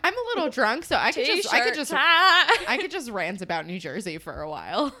just I'm a little drunk, so I could just rant about New Jersey for a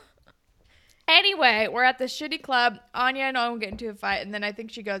while. Anyway, we're at the shitty club. Anya and Owen get into a fight, and then I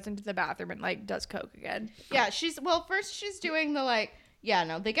think she goes into the bathroom and like does coke again. Yeah, first she's doing the like, yeah,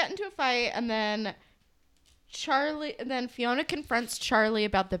 no, they get into a fight, and then Fiona confronts Charlie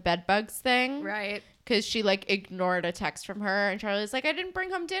about the bed bugs thing. Right. Because she like ignored a text from her, and Charlie's like, I didn't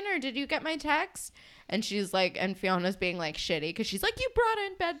bring home dinner. Did you get my text? And she's like, and Fiona's being like shitty because she's like, you brought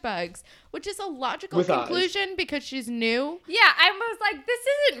in bed bugs, which is a logical conclusion because she's new. Yeah, I was like, this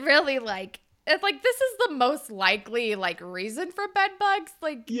isn't really like. It's like, this is the most likely like reason for bed bugs.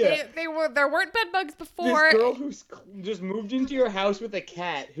 Like, Yeah. there weren't bed bugs before. This girl who's just moved into your house with a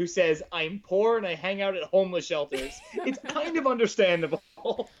cat who says, I'm poor and I hang out at homeless shelters. It's kind of understandable.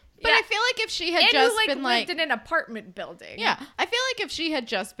 But I feel like if she had and just who, like, been like, lived in an apartment building. yeah, I feel like if she had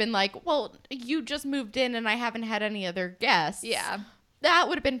just been like, well, you just moved in and I haven't had any other guests. Yeah. That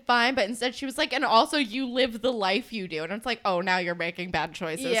would have been fine, but instead she was like, and also you live the life you do. And it's like, oh, now you're making bad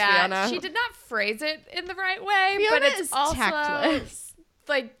choices, Yeah, Fiona. she did not phrase it in the right way, Fiona but it's is also tactless.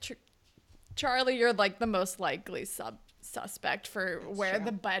 like Charlie, you're like the most likely suspect for where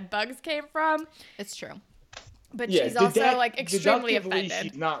the bed bugs came from. It's true. But she's also like extremely deductively,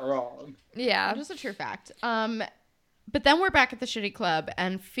 offended. she's not wrong. Yeah, Just a true fact. But then we're back at the shitty club,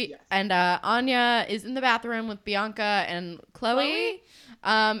 and Anya is in the bathroom with Bianca and Chloe.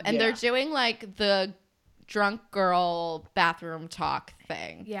 And they're doing like the drunk girl bathroom talk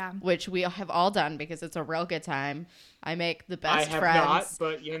thing. Yeah. Which we have all done because it's a real good time. I make the best I have friends. not,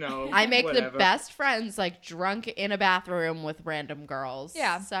 but you know, I make whatever. the best friends like drunk in a bathroom with random girls.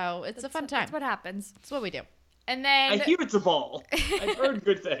 Yeah. So it's a fun time. That's what happens. It's what we do. And then I hear it's a ball. I've heard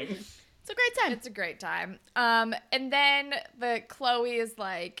good things. It's a great time. it's a great time. And then the Chloe is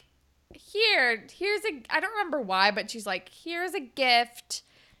like, here's a, I don't remember why, but she's like, here's a gift.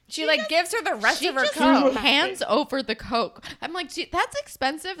 She like gives her the rest of her coke. Hands over the Coke. I'm like, gee, that's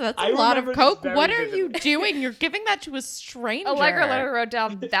expensive. That's a I lot of remember this Coke. very What are you vividly. doing? You're giving that to a stranger. Allegra literally wrote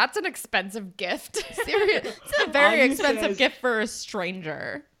down, that's an expensive gift. Serious. It's a very Anya expensive says- gift for a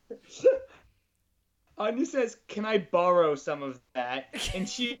stranger. Anya says, can I borrow some of that? And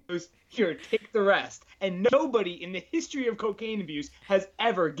she goes, here, take the rest. And nobody in the history of cocaine abuse has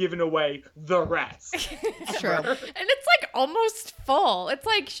ever given away the rest. True. And it's like almost full. It's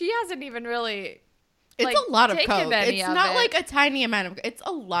like she hasn't even really. It's like, a lot of taken Coke. any It's of not it. like a tiny amount of. It's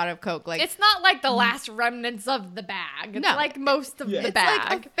a lot of Coke. Like It's not like the last remnants of the bag. It's No. like most of Yeah. the it's bag.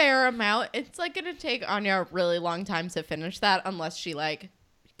 like a fair amount. It's like gonna take Anya a really long time to finish that unless she like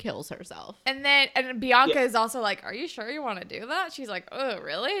kills herself. And Bianca Yeah. is also like, are you sure you want to do that? She's like, oh,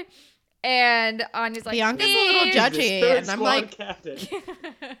 really? And Anya's like, Bianca's a little "Nee." judgy. This third and I'm squad like- captain.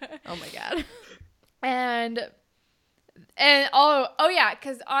 Oh my god. And yeah,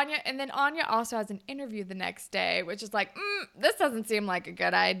 because Anya also has an interview the next day, which is like, this doesn't seem like a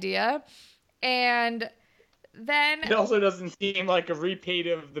good idea. And then It also doesn't seem like a repeat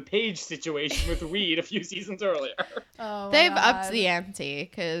of the Paige situation with weed a few seasons earlier. They've upped the ante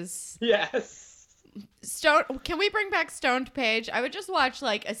because Yes. Can we bring back Stoned Paige? I would just watch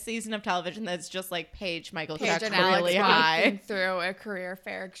like a season of television that's just like Paige, Michael Paige Chuck and really Alex high. walking through a career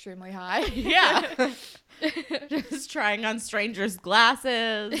fair extremely high. Yeah. Just trying on strangers'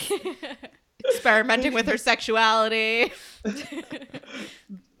 glasses, experimenting with her sexuality.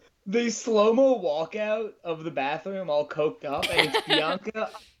 The slow-mo walkout of the bathroom all coked up, and it's Bianca,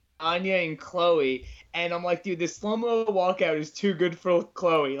 Anya, and Chloe. And I'm like, dude, this slow-mo walkout is too good for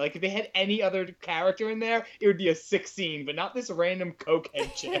Chloe. Like, if they had any other character in there, it would be a sick scene, but not this random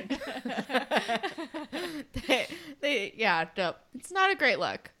cokehead chick. Yeah, no, it's not a great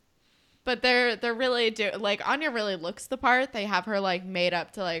look. But they're really like Anya really looks the part. They have her like made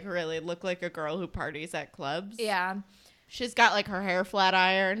up to like really look like a girl who parties at clubs. Yeah. She's got like her hair flat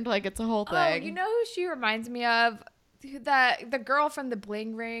ironed, like it's a whole thing. Oh, you know who she reminds me of? The girl from the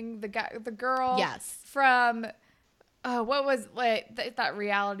Bling Ring, the girl Yes. from what was like that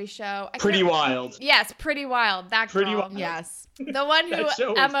reality show? Pretty Wild. Yes, Pretty Wild. That Pretty girl. Wild. Yes. The one who That show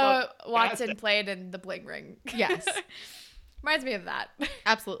was Emma fantastic. Watson played in the Bling Ring. Yes. Reminds me of that.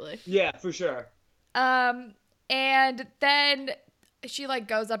 Absolutely. Yeah, for sure. And then she like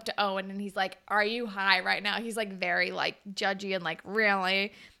goes up to Owen and he's like, "Are you high right now?" He's like very like judgy and like,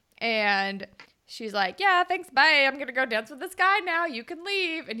 "Really?" And she's like, "Yeah, thanks, bye. I'm gonna go dance with this guy now. You can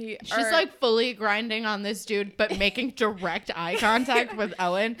leave." And She's like fully grinding on this dude, but making direct eye contact with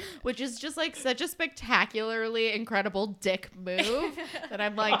Owen, which is just like such a spectacularly incredible dick move that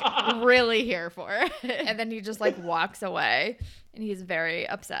I'm like really here for. and then he just like walks away and he's very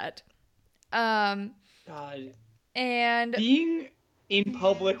upset. God. And Being in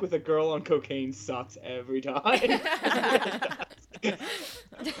public with a girl on cocaine sucks every time.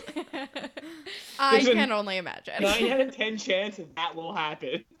 I There's a can only imagine. 9 out of 10 chance that will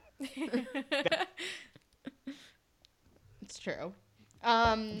happen. It's true. is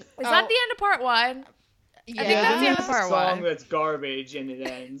that the end of part 1? Yeah. I think that's the end of a part song 1. that's garbage and it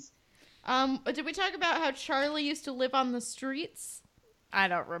ends. Did we talk about how Charlie used to live on the streets? I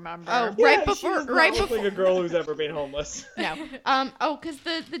don't remember. Oh, Yeah, right she before, does not right look before. like a girl who's ever been homeless. No. Because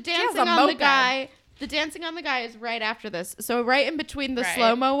the dancing a on the moped. guy, the dancing on the guy is right after this. So right in between the Right.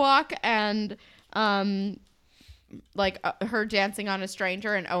 slow-mo walk and her dancing on a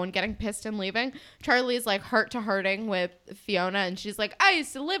stranger and Owen getting pissed and leaving, Charlie's like heart-to-hearting with Fiona, and she's like, "I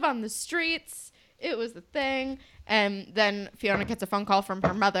used to live on the streets. It was the thing." And then Fiona gets a phone call from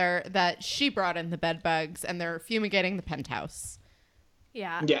her mother that she brought in the bed bugs and they're fumigating the penthouse.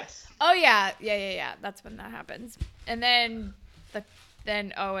 Yeah. Yes. Oh yeah. That's when that happens. And then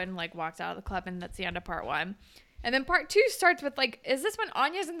then Owen like walks out of the club and that's the end of part 1. And then part 2 starts with like, is this when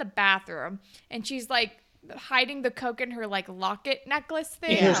Anya's in the bathroom and she's like hiding the coke in her like locket necklace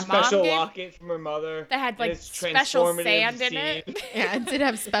thing In her her mom special gave locket from her mother. that had and like it's special transformative sand in it. scene. Yeah, it did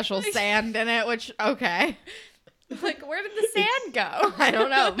have special sand in it, which, okay. Like, where did the sand go? I don't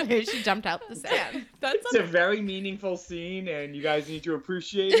know. Maybe she jumped out the sand. It's a very meaningful scene, and you guys need to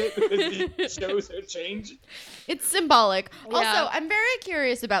appreciate it because these shows are changing. It's symbolic. Yeah. Also, I'm very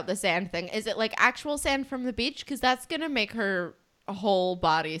curious about the sand thing. Is it like actual sand from the beach? Because that's going to make her whole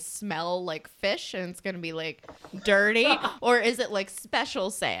body smell like fish and it's going to be like dirty. Or is it like special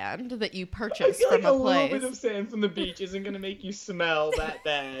sand that you I purchase feel from like a a little place? bit of sand from the beach isn't going to make you smell that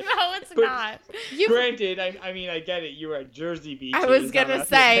bad. No, it's But- not. Granted, I mean, I get it. You were at Jersey Beach. I was going to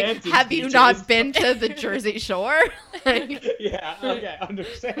say, have you not been to the Jersey Shore? Like, Yeah, okay,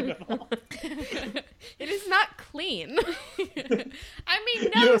 understandable. it is not clean. I mean, You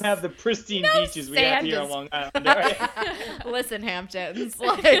don't have the pristine beaches we have sand here is- on Long Island, right? Listen, Hamptons.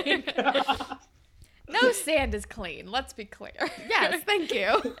 Like, no sand is clean. Let's be clear. yes, thank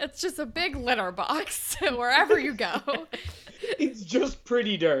you. It's just a big litter box wherever you go. It's just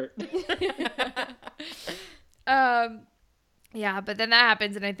pretty dirt. Yeah, but then that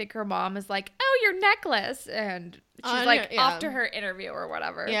happens, and I think her mom is like, "Oh, your necklace," and she's Anya, like yeah. off to her interview or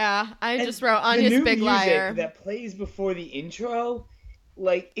whatever. Yeah, I And just wrote the Anya's new Big music Liar. that plays before the intro,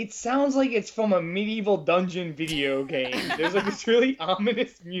 like, it sounds like it's from a medieval dungeon video game. There's like this really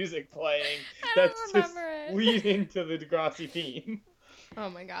ominous music playing I don't that's just remember it. leading to the Degrassi theme. Oh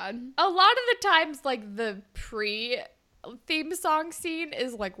my god. A lot of the times, like the pre-theme song scene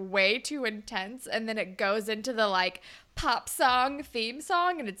is like way too intense, and then it goes into the like pop song theme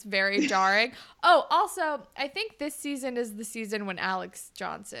song, and it's very jarring. Oh, also, I think this season is the season when Alex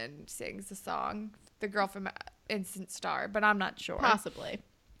Johnson sings the song, the girl from Instant Star, but I'm not sure. Possibly.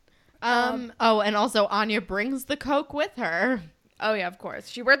 Oh, and also Anya brings the Coke with her. Oh yeah, of course.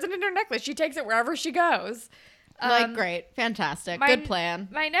 She wears it in her necklace. She takes it wherever she goes. Like, great. Fantastic. Good plan.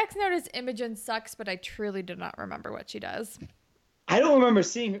 My next note is Imogen sucks, but I truly do not remember what she does. I don't remember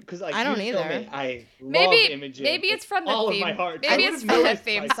seeing it because, like, I don't you know either. me, I love Maybe Imogen. it's from the all theme. of my heart. Maybe I it's would've from the noticed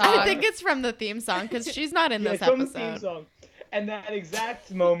theme myself. song. I think it's from the theme song because she's not in Yeah, this it's from the theme episode. song. And that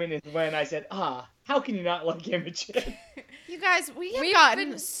exact moment is when I said, how can you not like Imogen? You guys, we have We've gotten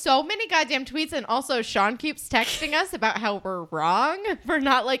been- so many goddamn tweets, and also Sean keeps texting us about how we're wrong for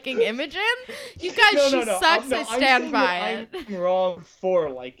not liking Imogen. You guys, she sucks. I stand by it. I'm wrong for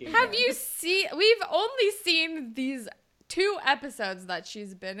liking Have her. you seen? We've only seen these 2 episodes that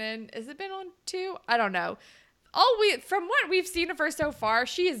she's been in. Has it been on 2? I don't know. From what we've seen of her so far,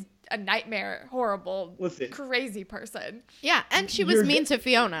 she is a nightmare, horrible, Listen. crazy person. Yeah, and she was You're- mean to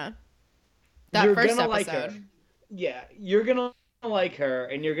Fiona. That you're first gonna like her. episode. Yeah, you're gonna like her,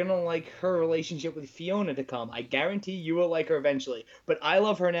 and you're gonna like her relationship with Fiona to come. I guarantee you will like her eventually. But I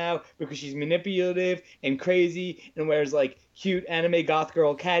love her now because she's manipulative and crazy and wears like cute anime goth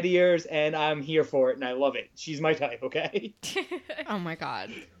girl cat ears, and I'm here for it, and I love it. She's my type, okay? Oh my god.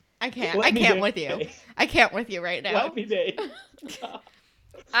 I can't. Let I me can't date. with you. I can't with you right now. Let me date.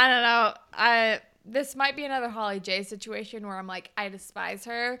 I don't know. This might be another Holly J situation where I'm like, I despise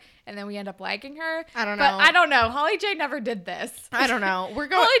her, and then we end up liking her. I don't But know. I don't know. Holly J never did this. I don't know. We're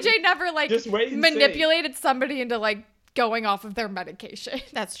going. Holly J never like Just wait and manipulated somebody into like going off of their medication.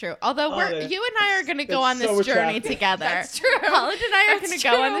 That's true. Although Oh, you and I are going to go that's on this so journey attractive. together. That's true. Holland and I are going That's to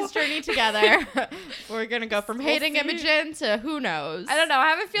go on true. this journey together. We're going to go from hating see. Imogen to who knows. I don't know. I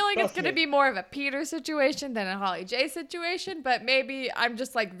have a feeling it's Trust going to me. be more of a Peter situation than a Holly J situation, but maybe I'm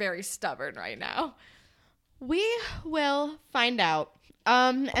just like very stubborn right now. We will find out.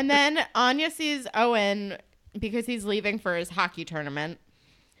 And then Anya sees Owen because he's leaving for his hockey tournament.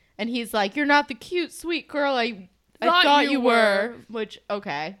 And he's like, "You're not the cute, sweet girl I thought you were." Which,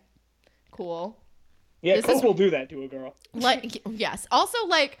 okay. Cool. Yeah, This Coke is- will do that to a girl. Like, yes. Also,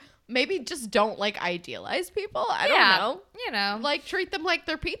 like, maybe just don't, like, idealize people. I don't know. You know. Like, treat them like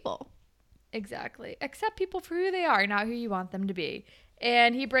they're people. Exactly. Accept people for who they are, not who you want them to be.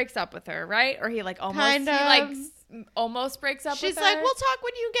 And he breaks up with her, right? Or he like almost Kind he of. like almost breaks up She's with her. like, "We'll talk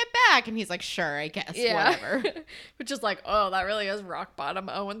when you get back." And he's like, "Sure, I guess. Whatever." Which is like, oh, that really is rock bottom.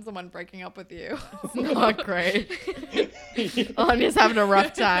 Owen's the one breaking up with you. Not great. Anya's having a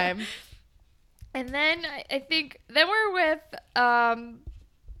rough time. And then I think then we're with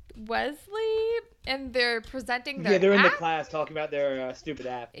Wesley, and they're presenting their Yeah, they're in the app. class talking about their stupid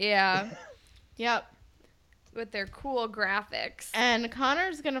app. Yeah, Yep. with their cool graphics. And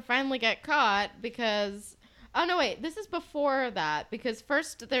Connor's going to finally get caught because... Oh, no, wait. This is before that. Because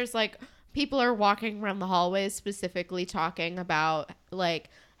first there's, like, people are walking around the hallways specifically talking about, like,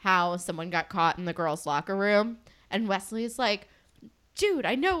 how someone got caught in the girls' locker room. And Wesley's like, "Dude,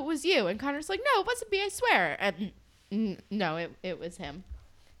 I know it was you." And Connor's like, "No, it wasn't me, I swear." And no, it was him.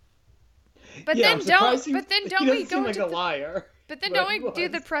 But Yeah, then I'm surprised don't. But then he don't doesn't we seem go like into? a liar. But then but don't he we do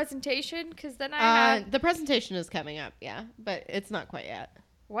was. the presentation? Because then I have. The presentation is coming up, yeah. But it's not quite yet.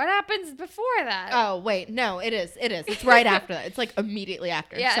 What happens before that? Oh, wait. No, it is. It's right after that. It's, like, immediately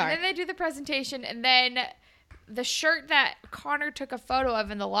after. Yeah, Sorry. and then they do the presentation, and then the shirt that Connor took a photo of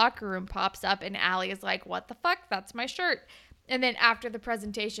in the locker room pops up, and Allie is like, "What the fuck? That's my shirt." And then after the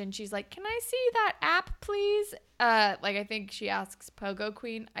presentation, she's like, "Can I see that app, please?" Like I think she asks Pogo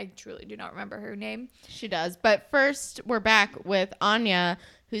Queen. I truly do not remember her name. She does. But first, we're back with Anya,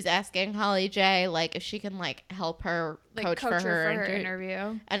 who's asking Holly J, like, if she can, like, help her Like coach for her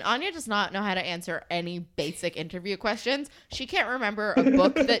interview. And Anya does not know how to answer any basic interview questions. She can't remember a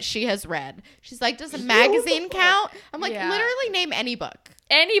book that she has read. She's like, "Does a magazine count?" I'm like, Yeah. literally name any book.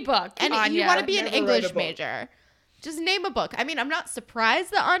 Any book. And Anya. you want to be an Never read a English book. major. Just name a book. I mean, I'm not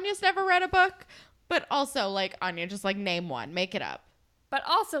surprised that Anya's never read a book, but also, like, Anya, just, like, name one. Make it up. But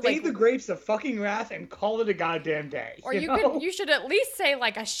also, Save like, the grapes of fucking wrath and call it a goddamn day. or know? you should at least say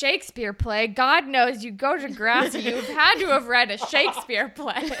like a Shakespeare play. God knows you go to Grassy, you've had to have read a Shakespeare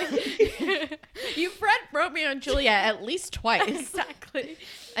play. You've read Romeo and Juliet at least twice. Exactly.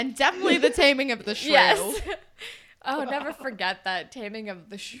 And definitely The Taming of the Shrew. Yes. Oh, never forget that Taming of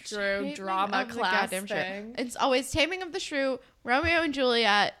the Shrew Taming drama of the class goddamn Shrew. thing. It's always Taming of the Shrew, Romeo and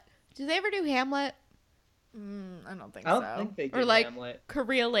Juliet. Do they ever do Hamlet? I don't think I don't so. think they did Or, like, Hamlet.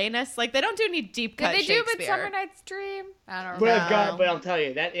 Coriolanus? Like, they don't do any deep Did cut they do Shakespeare. Midsummer Night's Dream? I don't But remember. but I'll tell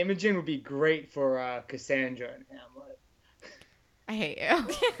you, that Imogen would be great for Cassandra and Hamlet. I hate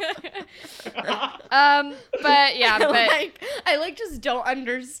you. But yeah, but I like just don't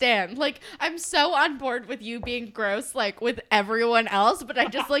understand. Like, I'm so on board with you being gross, like, with everyone else, but I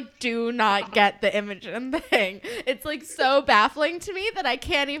just, like, do not get the Imogen thing. It's, like, so baffling to me that I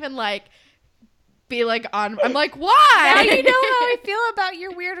can't even, like, be, like, on. I'm like, why? now you know how I feel about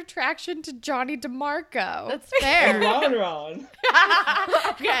your weird attraction to Johnny DeMarco. That's And fair. Ron.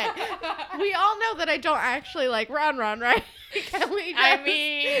 Okay. We all know that I don't actually like Ron, right? Can we I just-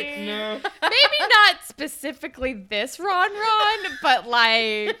 mean, No. maybe not specifically this Ron, but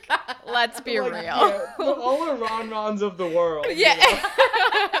like, let's be Like, real. yeah, all the Rons of the world. you Yeah. know?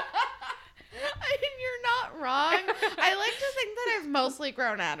 I mean, you're not wrong. I like to think that I've mostly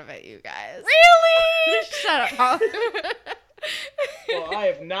grown out of it, you guys. Really? Shut up, Holly. Well, I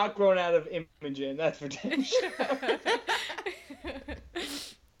have not grown out of Imogen. That's for damn sure.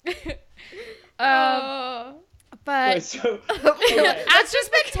 But But Wait, so Let's just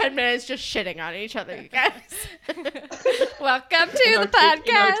spend 10 minutes just shitting on each other, you guys. welcome to in the our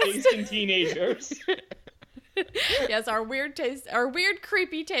podcast. taste in teenagers. Yes, our weird taste, our weird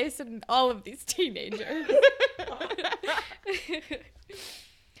creepy taste in all of these teenagers.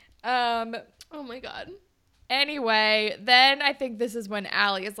 Oh my god. Anyway, then I think this is when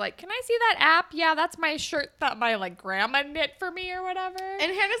Allie is like, "Can I see that app? Yeah, that's my shirt that my like grandma knit for me or whatever." And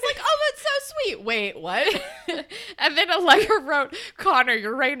Hannah's like, oh, that's so sweet. Wait, what? And then Allegra wrote, "Connor,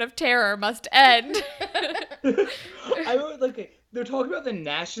 your reign of terror must end." I wrote like they're talking about the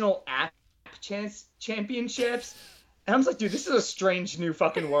national app championships, and I was like, dude, this is a strange new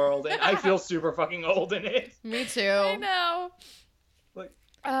fucking world, and I feel super fucking old in it. Me too. I know. Like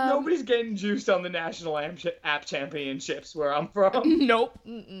Nobody's nobody's getting juiced on the national app championships where I'm from. Nope.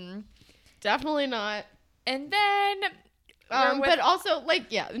 Mm-mm. Definitely not. And then, we're with- But also,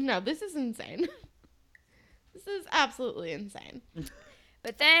 like, yeah, no, this is insane. This is absolutely insane.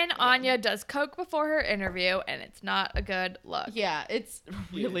 but then Anya does coke before her interview, and it's not a good look. Yeah, it's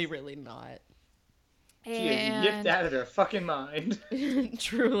really, really not. She is yipped out of her fucking mind.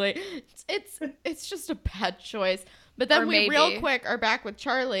 Truly. It's just a bad choice. But then Or we real maybe. quick are back with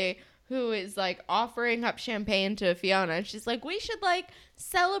Charlie, who is like offering up champagne to Fiona. And she's like, we should like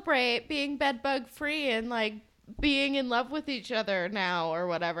celebrate being bedbug free and like being in love with each other now or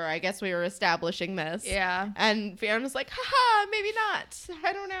whatever. I guess we were establishing this. Yeah. And Fiona's like, haha, maybe not.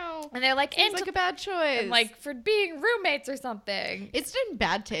 I don't know. And they're like, It's like a bad choice. and like for being roommates or something. It's in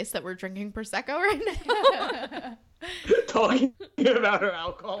bad taste that we're drinking Prosecco right now. Talking about her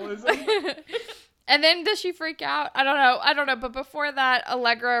alcoholism. And then does she freak out? I don't know. But before that,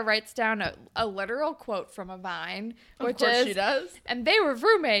 Allegra writes down a literal quote from a Vine, Of which course is, she does. "And they were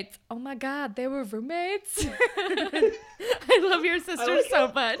roommates." Oh my God, they were roommates. I love your sister I like so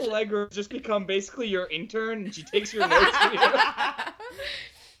how much. Allegra just become basically your intern, and she takes your notes for you.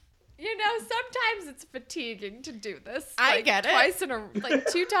 You know, sometimes it's fatiguing to do this. I like, get it. like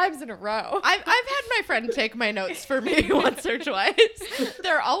 2 times in a row. I've had my friend take my notes for me once or twice.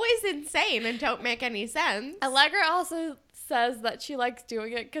 They're always insane and don't make any sense. Allegra also says that she likes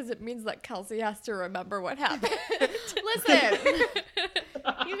doing it because it means that Kelsey has to remember what happened. Listen,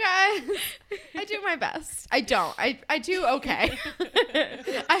 you guys, I do my best. I don't. I do okay.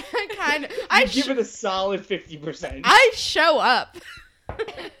 I Give it a solid 50%. I show up.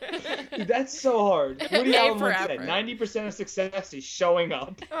 Dude, that's so hard. Woody Pay Allen for once said, effort. 90% of success is showing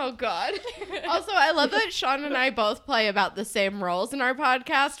up. Oh, God. Also, I love that Sean and I both play about the same roles in our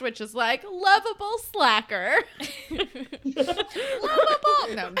podcast, which is like lovable slacker. Lovable.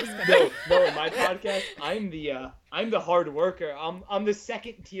 No, I'm just kidding. No, in my podcast, I'm the hard worker. I'm the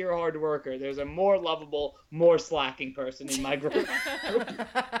second tier hard worker. There's a more lovable, more slacking person in my group. Is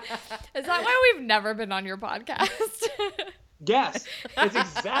that why we've never been on your podcast? Yes, that's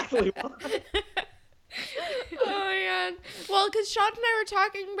exactly why. Oh, man. Well, because Sean and I were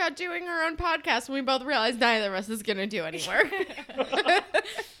talking about doing our own podcast, and we both realized neither of us is going to do any work.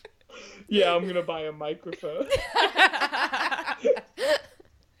 Yeah, I'm gonna buy a microphone.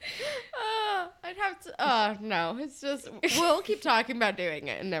 I'd have to. No, it's just we'll keep talking about doing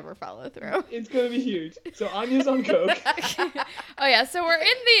it and never follow through. It's gonna be huge. So Anya's on coke. Oh yeah, so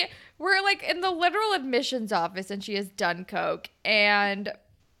we're like in the literal admissions office, and she has done coke, and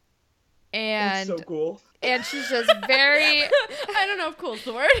That's so cool. and she's just very I don't know if cool's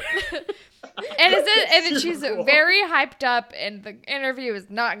the word. and then she's Super cool. very hyped up, and the interview is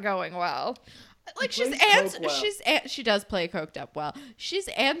not going well. Like She plays coke well. she does play coked up well. She's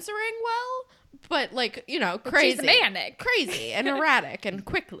answering well, but like crazy, She's manic. crazy and erratic and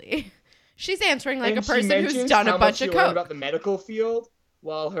quickly. She's answering like And a she person who's mentions done how a much bunch she of learned coke. about the medical field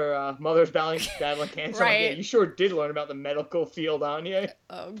while her mother's battling cancer. Right. Yeah, you sure did learn about the medical field, Anya.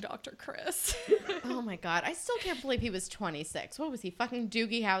 Oh, Dr. Chris. Oh my God, I still can't believe he was 26. What was he, fucking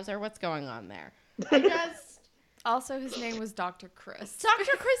Doogie Howser? What's going on there? I just. Also, his name was Dr. Chris.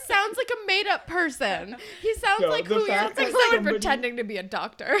 Dr. Chris sounds like a made-up person. He sounds No, like the who fact you're Like that someone somebody- pretending to be a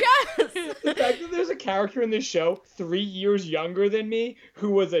doctor. Yes. The fact that there's a character in this show 3 years younger than me who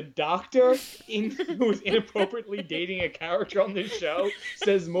was a doctor who was inappropriately dating a character on this show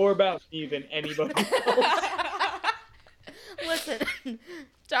says more about me than anybody else. Listen,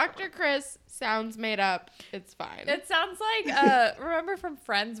 Dr. Chris sounds made up. It's fine. It sounds like, remember from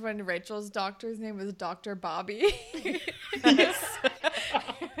Friends when Rachel's doctor's name was Dr. Bobby? Yes.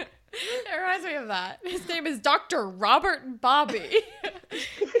 It reminds me of that. His name is Dr. Robert Bobby.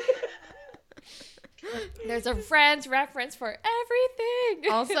 There's a Friends reference for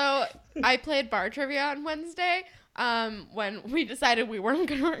everything. Also, I played bar trivia on Wednesday. when we decided we weren't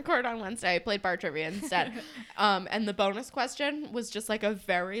going to record on Wednesday, I played bar trivia instead. And the bonus question was just like a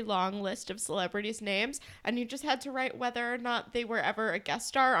very long list of celebrities' names, and you just had to write whether or not they were ever a guest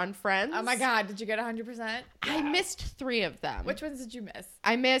star on Friends. Oh my God, did you get 100%? I missed 3 of them. Which ones did you miss?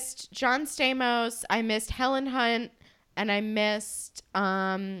 I missed John Stamos, I missed Helen Hunt, and I missed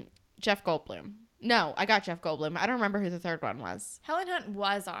Jeff Goldblum. No, I got Jeff Goldblum. I don't remember who the third one was. Helen Hunt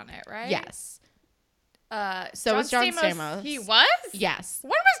was on it, right? Yes. So was John Stamos. He was? Yes.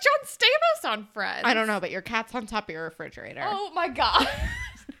 When was John Stamos on Friends? I don't know, but your cat's on top of your refrigerator. Oh my God.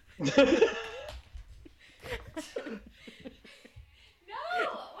 No,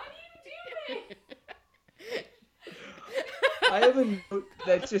 what are you doing? I have a note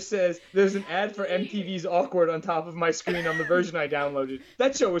that just says, there's an ad for MTV's Awkward on top of my screen on the version I downloaded.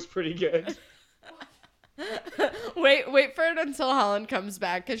 That show was pretty good. Wait for it until Holland comes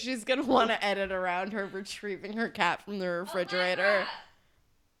back, because she's going to want to edit around her retrieving her cat from the refrigerator.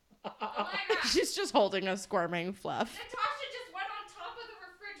 Oh my God. She's just holding a squirming fluff. Natasha just went on top of the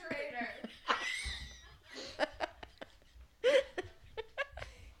refrigerator.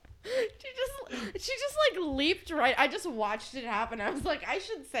 She just like leaped right. I just watched it happen. I was like, I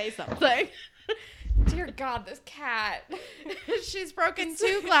should say something. Dear God, this cat. She's broken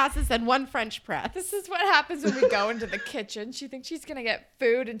 2 glasses and 1 French press. This is what happens when we go into the kitchen. She thinks she's going to get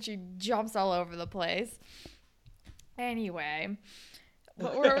food and she jumps all over the place. Anyway,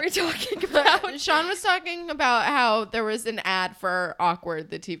 what were we talking about? Sean was talking about how there was an ad for Awkward,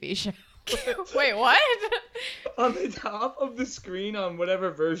 the TV show. Wait, what? On the top of the screen on whatever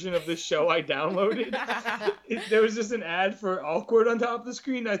version of the show I downloaded, there was just an ad for Awkward on top of the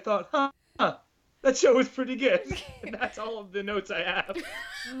screen. I thought, huh, that show was pretty good. And that's all of the notes I have.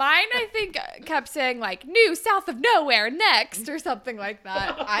 Mine, I think, kept saying, like, new south of nowhere next or something like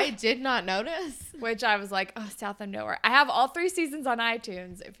that. I did not notice. Which I was like, oh, south of nowhere. I have all 3 seasons on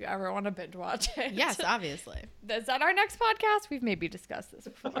iTunes if you ever want to binge watch it. Yes, obviously. Is that our next podcast? We've maybe discussed this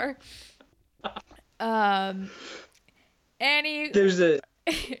before. There's a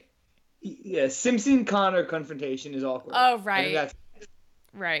Simpson Connor confrontation is awkward. Oh, right.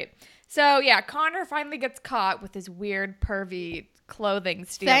 Right. So, yeah, Connor finally gets caught with his weird, pervy clothing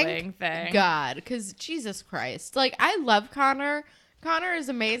stealing thing. God, because Jesus Christ. Like, I love Connor. Connor is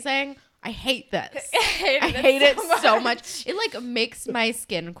amazing. I hate this. I hate it so much. It, like, makes my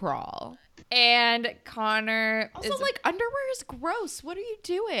skin crawl. And Connor Also, like, underwear is gross. What are you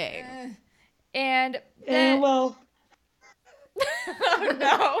doing? And then... well... Oh,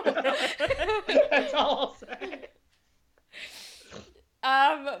 no. That's all I'll say.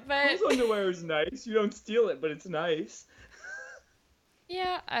 But... This underwear is nice. You don't steal it, but it's nice.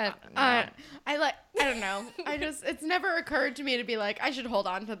 Yeah, I don't know. It's never occurred to me to be like, I should hold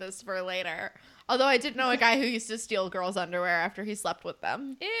on to this for later. Although I did know a guy who used to steal girls' underwear after he slept with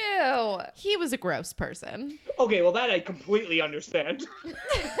them. Ew. He was a gross person. Okay, well, that I completely understand.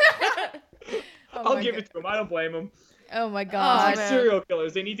 I'll give it to him. I don't blame him. Oh my God. These are serial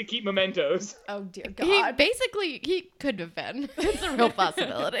killers. They need to keep mementos. Oh dear God. He could have been. It's a real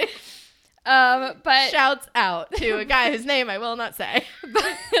possibility. But shouts out to a guy whose name I will not say.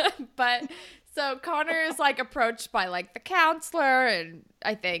 but so Connor is like approached by like the counselor and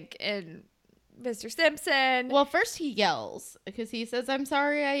Mr. Simpson. Well, first he yells because he says, "I'm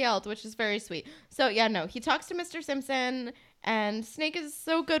sorry I yelled," which is very sweet. So yeah, no, he talks to Mr. Simpson. And Snake is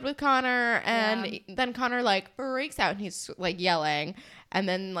so good with Connor, and then Connor, like, breaks out, and he's, like, yelling. And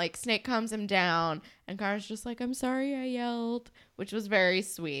then, like, Snake calms him down, and Connor's just like, "I'm sorry I yelled," which was very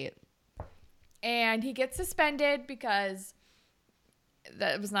sweet. And he gets suspended because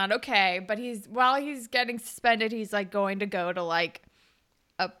that was not okay. But while he's getting suspended, he's, like, going to go to, like,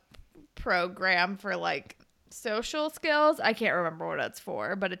 a program for, like, social skills. I can't remember what it's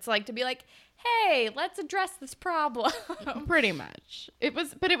for, but it's, like, to be, like, hey, let's address this problem. Pretty much. It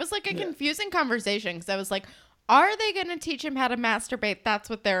was like a confusing conversation because I was like, are they going to teach him how to masturbate? That's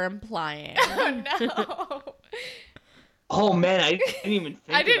what they're implying. Oh, no. Oh, man, I didn't even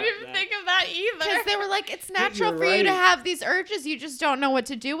think think of that either. Because they were like, it's natural for you to have these urges. You just don't know what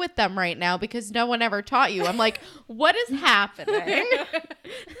to do with them right now because no one ever taught you. I'm like, what is happening?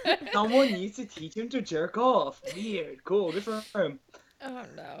 Someone needs to teach him to jerk off. Weird. Cool. Good for him. Oh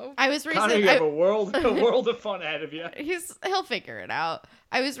no! I was Connor, you have a world of fun ahead of you. He'll figure it out.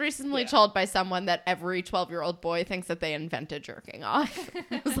 I was recently told by someone that every 12-year-old boy thinks that they invented jerking off.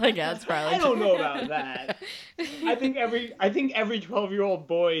 I was like, yeah, it's probably. I don't know about that. I think every 12-year-old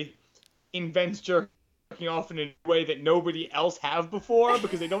boy invents jerking off in a way that nobody else have before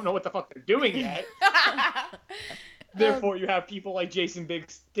because they don't know what the fuck they're doing yet. Therefore, you have people like Jason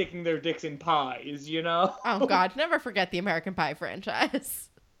Biggs sticking their dicks in pies, you know? Oh, God. Never forget the American Pie franchise.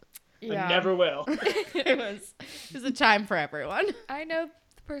 Yeah. I never will. It was a time for everyone. I know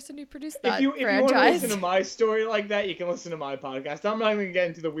the person who produced that If you want to franchise. listen to my story like that, you can listen to my podcast. I'm not even going to get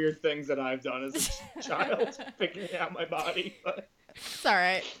into the weird things that I've done as a child, figuring out my body. But It's all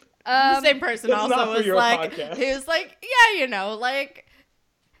right. The same person This is not also for was your like, podcast. he was like, yeah, you know, like,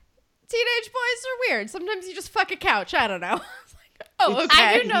 teenage boys are weird. Sometimes you just fuck a couch. I don't know. It's like, oh, It's- okay.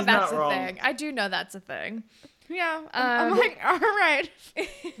 I do know He's that's not a wrong. thing. I do know that's a thing. Yeah. I'm Um, like, all right.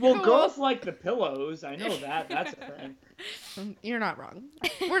 well, Cool. girls like the pillows. I know that. That's a thing. You're not wrong.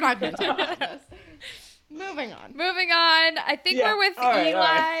 We're not going to talk about this. Moving on. Moving on. I think Yeah, we're with all right, Eli. all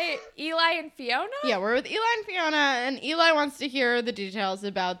right. Eli and Fiona? Yeah, we're with Eli and Fiona, and Eli wants to hear the details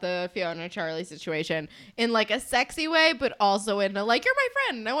about the Fiona Charlie situation in like a sexy way, but also in a like, you're my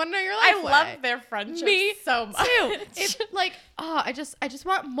friend. I want to know your life I way. love their friendship Me so much. too. It's like, I just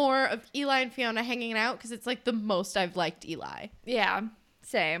want more of Eli and Fiona hanging out because it's like the most I've liked Eli. Yeah,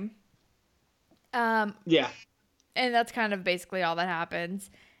 same. Yeah. And that's kind of basically all that happens.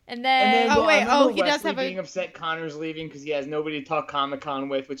 And And then, then, Oh, I wait, remember he does Wesley have a- being upset Connor's leaving because he has nobody to talk Comic-Con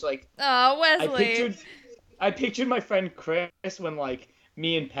with, which, like, Wesley. I pictured my friend Chris when, like,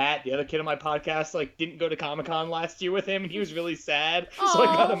 me and Pat, the other kid on my podcast, like, didn't go to Comic-Con last year with him, and he was really sad, so I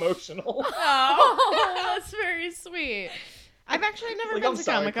got Aw. emotional. Oh, that's very sweet. I've actually never Like, been I'm to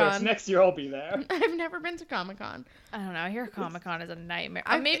sorry, Chris, Comic-Con. next year I'll be there. I've never been to Comic-Con. I don't know. I hear Comic Con is a nightmare.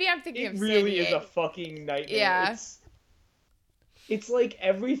 I- Maybe I'm thinking It of really San is a Diego. fucking nightmare. Yeah. It's like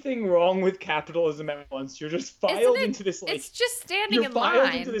everything wrong with capitalism at once. You're just filed Isn't it- into this, like, It's just standing you're in filed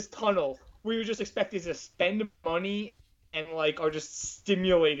line. into this tunnel where you're just expected to spend money and, like, are just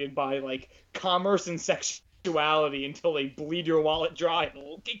stimulated by, like, commerce and sexuality until they bleed your wallet dry and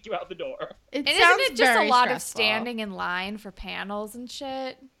will kick you out the door. It And sounds isn't it just a very lot of stressful. standing in line for panels and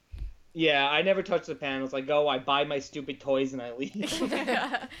shit? Yeah, I never touch the panels. I go, I buy my stupid toys, and I leave.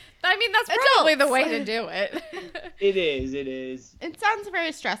 I mean, that's probably the way to do it. It is. It sounds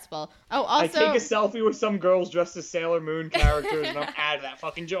very stressful. Oh, I also, take a selfie with some girls dressed as Sailor Moon characters, and I'm out of that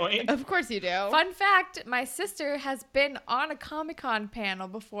fucking joint. of course you do. Fun fact, my sister has been on a Comic-Con panel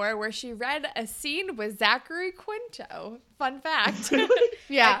before where she read a scene with Zachary Quinto. Fun fact.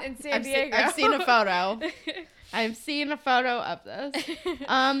 Yeah, in San I've Diego. I've seen a photo. I've seen a photo of this.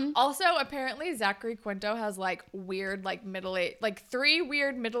 Also, apparently Zachary Quinto has like weird, like like 3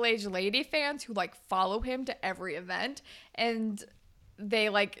 weird middle-aged lady fans who like follow him to every event, and they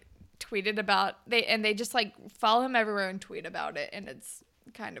like tweeted about they just like follow him everywhere and tweet about it, and it's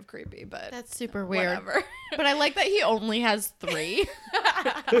kind of creepy, but That's super weird. whatever. But I like that he only has 3.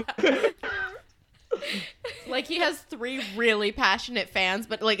 Like he has 3 really passionate fans,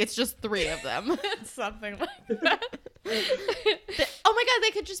 but like it's just 3 of them. Something like that. Oh my god,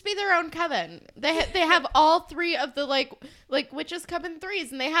 they could just be their own coven. They have all 3 of the like witches come in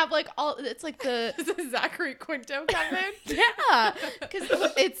 3s, and they have like all. It's like the Zachary Quinto coven. yeah, because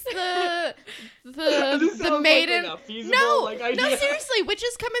it's This the sounds maiden. like a feasible, No, like, no, idea. seriously,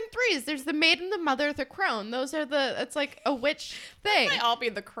 witches come in 3s. There's the maiden, the mother, the crone. Those are it's like a witch thing. They all be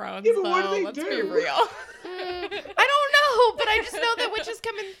the crones, Yeah, but what do though. they Let's be do? real. I don't know, but I just know that witches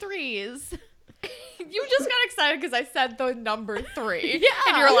come in 3s. You just got excited because I said the number 3. Yeah.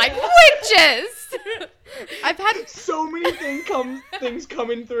 And you're like, witches! I've had So many things come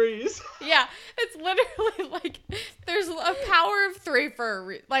in 3s. Yeah, it's literally like, there's a power of 3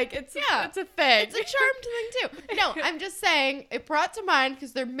 for like, it's Yeah. it's a thing. It's a charmed thing too. No, I'm just saying it brought to mind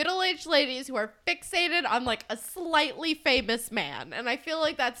because they're middle-aged ladies who are fixated on like a slightly famous man, and I feel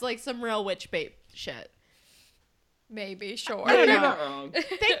like that's like some real witch bait shit. Maybe, sure. I don't You're know. not wrong.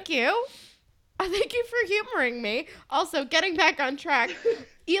 Thank you. Thank you for humoring me. Also, getting back on track,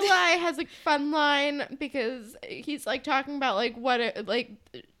 Eli has a fun line because he's like talking about like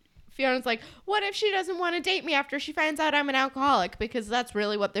Fiona's like, what if she doesn't want to date me after she finds out I'm an alcoholic? Because that's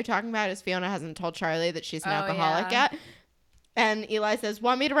really what they're talking about is Fiona hasn't told Charlie that she's an alcoholic yet. And Eli says,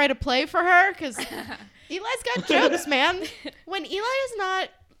 want me to write a play for her? Because Eli's got jokes, man. When Eli is not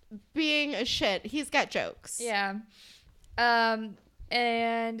being a shit, he's got jokes. Yeah.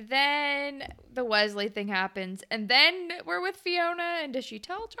 And then the Wesley thing happens, and then we're with Fiona, and does she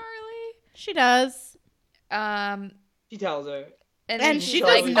tell Charlie? She does. She tells her. And, And then she she's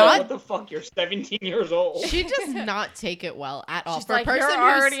does like, not- What the fuck? You're 17 years old. She does not take it well at all. She's For like, a person you're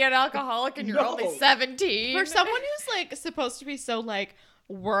who's- already an alcoholic and you're No. only 17. for someone who's like supposed to be so like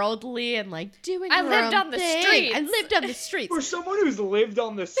worldly and like doing I her lived own on the thing. streets. I lived on the streets. For someone who's lived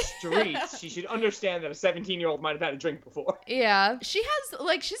on the streets, she should understand that a 17-year-old might have had a drink before. Yeah. She has,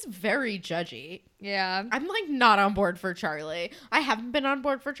 like, she's very judgy. Yeah. I'm, like, not on board for Charlie. I haven't been on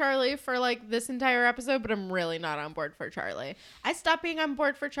board for Charlie for, like, this entire episode, but I'm really not on board for Charlie. I stopped being on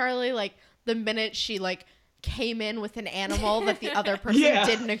board for Charlie, like, the minute she, like, came in with an animal that the other person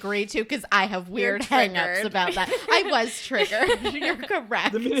didn't agree to, because I have weird hang-ups about that. I was triggered. You're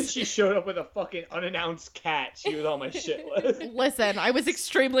correct. The minute she showed up with a fucking unannounced cat, she was on my shit list. Listen, I was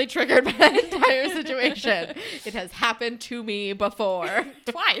extremely triggered by that entire situation. It has happened to me before.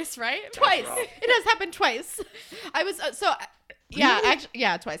 Twice, right? Twice. It has happened twice. I was,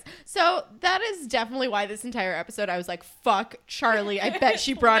 twice. So that is definitely why this entire episode I was like, fuck Charlie. I bet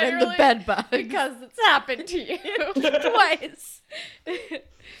she brought in the bed bug. Because it's happened to you Twice.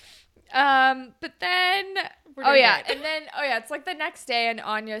 But then great. it's like the next day and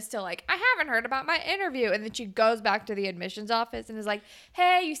Anya's still like, I haven't heard about my interview, and then she goes back to the admissions office and is like,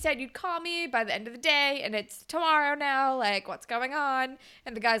 hey, you said you'd call me by the end of the day and it's tomorrow now, like, what's going on?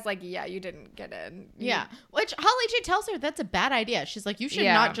 And the guy's like, yeah, you didn't get in. Yeah, which Holly J tells her that's a bad idea. She's like, you should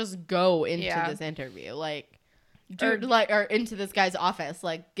not just go into this interview, like, or into this guy's office,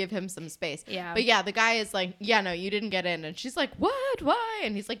 like, give him some space. Yeah. But yeah, the guy is like, yeah, no, you didn't get in. And she's like, what? Why?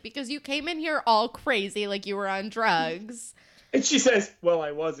 And he's like, because you came in here all crazy, like you were on drugs. And she says, well,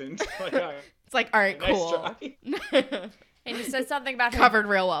 I wasn't. Like, all right, It's like, all right, nice cool. try. And he says something about her Covered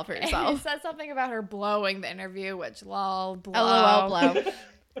real well for And he yourself. says something about her blowing the interview, which lol, blow. LOL blow.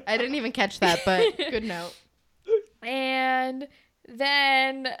 I didn't even catch that, but good note. And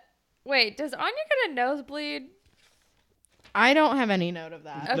then, wait, does Anya get a nosebleed? I don't have any note of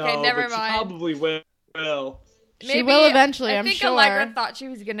that. Okay, No, never but mind. She probably will. She will eventually, I'm sure. I think Allegra thought she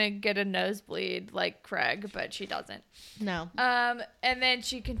was gonna get a nosebleed like Craig, but she doesn't. No. And then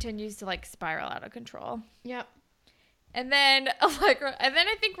she continues to like spiral out of control. Yep. And then Allegra, and then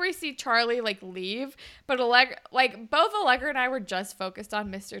I think we see Charlie like leave, but Allegra, like both Allegra and I were just focused on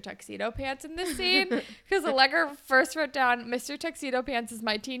Mr. Tuxedo Pants in this scene because Allegra first wrote down Mr. Tuxedo Pants is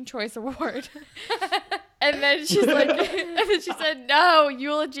my Teen Choice Award, and then she's like, and then she said no,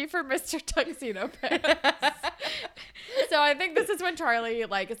 eulogy for Mr. Tuxedo Pants. So I think this is when Charlie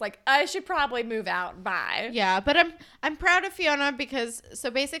like is like, I should probably move out. Bye. Yeah, but I'm proud of Fiona because so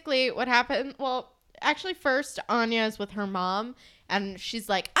basically what happened. Well. Actually, first Anya is with her mom, and she's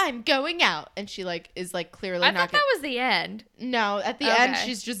like, "I'm going out," and she like is like clearly I not. thought that was the end. No, at the end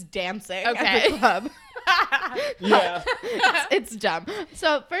she's just dancing at Okay. the club. Yeah. It's dumb.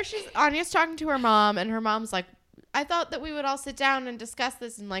 So first Anya's talking to her mom, and her mom's like, "I thought that we would all sit down and discuss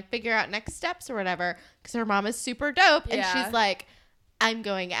this and like figure out next steps or whatever," because her mom is super dope, and Yeah. she's like, "I'm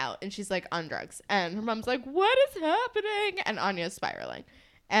going out," and she's like on drugs, and her mom's like, "What is happening?" And Anya's spiraling.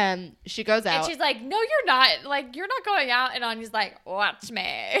 And she goes out. And she's like, no, you're not. Like, you're not going out. And Anya's like, watch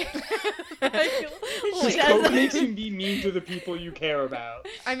me. Coke makes you be mean to the people you care about.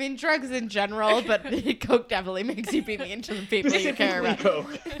 I mean, drugs in general, but Coke definitely makes you be mean to the people you care about.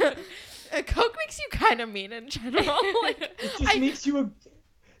 Coke. Coke makes you kind of mean in general. Like, It just makes you a...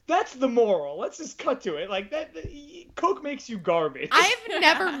 That's the moral. Let's just cut to it. Like, Coke makes you garbage. I've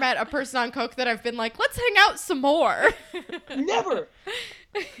never met a person on Coke that I've been like, let's hang out some more. Never.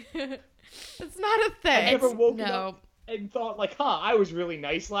 It's not a thing. I've never woken no. up and thought, like, I was really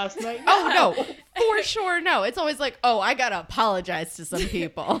nice last night. Oh, no. For sure, no. It's always like, oh, I gotta apologize to some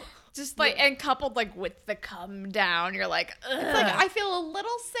people. Just like, and coupled like with the come down, you're like, ugh. It's like, I feel a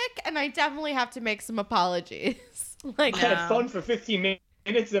little sick, and I definitely have to make some apologies. Like, I had fun for 15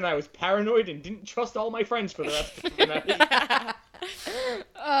 minutes, and I was paranoid and didn't trust all my friends for the rest of the night.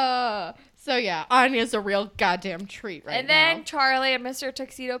 So yeah, Anya's a real goddamn treat right now. And then Charlie and Mr.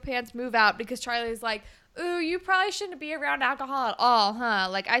 Tuxedo Pants move out because Charlie's like, ooh, you probably shouldn't be around alcohol at all, huh?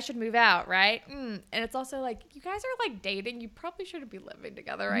 Like, I should move out, right? And it's also like, you guys are like dating. You probably shouldn't be living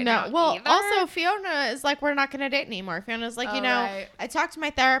together right now. Well, either. also Fiona is like, we're not going to date anymore. Fiona's like, Right. I talked to my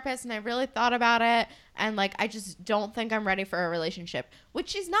therapist and I really thought about it. And like, I just don't think I'm ready for a relationship, which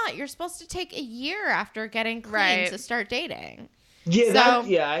she's not. You're supposed to take a year after getting clean Right. to start dating. Yeah,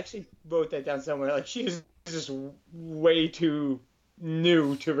 I actually wrote that down somewhere. Like, she is just way too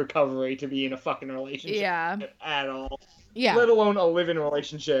new to recovery to be in a fucking relationship at all. Yeah. Let alone a live-in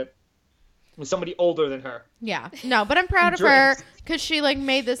relationship with somebody older than her. Yeah. No, but I'm proud of her because she like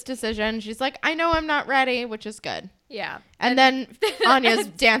made this decision. She's like, I know I'm not ready, which is good. Yeah. And then Anya's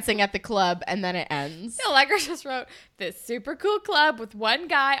dancing at the club, and then it ends. Allegra just wrote, this super cool club with one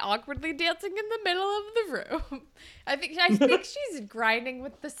guy awkwardly dancing in the middle of the room. I think she's grinding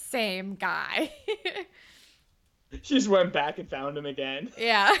with the same guy. She just went back and found him again.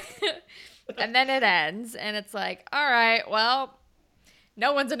 Yeah. And then it ends, and it's like, all right, well,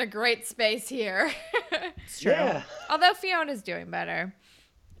 no one's in a great space here. It's true. Yeah. Although Fiona's doing better.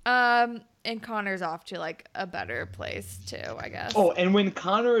 And Connor's off to like a better place too, I guess. Oh, and when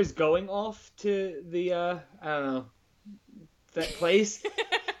Connor is going off to the I don't know, that place,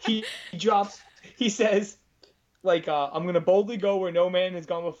 he says, like, I'm gonna boldly go where no man has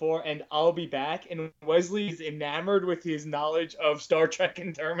gone before, and I'll be back. And Wesley is enamored with his knowledge of Star Trek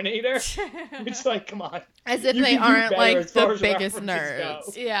and Terminator. It's like, come on. As if You they can do aren't better like as far the as biggest references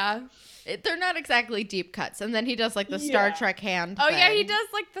nerds. go. Yeah. They're not exactly deep cuts. And then he does like the Star Yeah. Trek hand. Oh yeah, thing. he does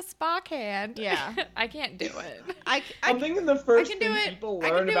like the Spock hand. Yeah. I can't do it. I'm thinking the I first can do thing it. people I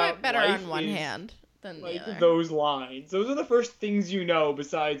learn can do about it better life on one is, hand than the like, other. those lines. Those are the first things you know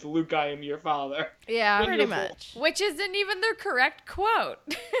besides Luke, I am your father. Yeah. Pretty Wonderful. much. Which isn't even the correct quote.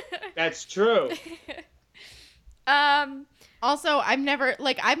 That's true. Also, I've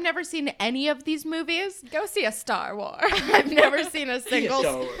never seen any of these movies. Go see a Star Wars. I've never seen a single.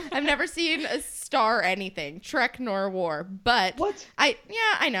 Star Wars. I've never seen a Star anything, Trek nor War. But What? I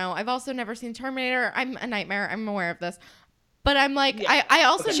know. I've also never seen Terminator. I'm a nightmare. I'm aware of this. But I'm like, Yeah. I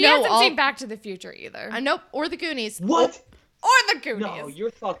also She know hasn't all. seen Back to the Future either. Nope, or the Goonies. What? Or the Goonies. No,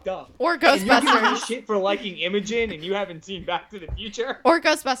 you're fucked up. Or And you're giving me Ghostbusters. shit for liking Imogen, and you haven't seen Back to the Future? Or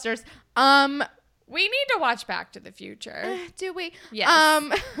Ghostbusters. We need to watch Back to the Future. Do we? Yes.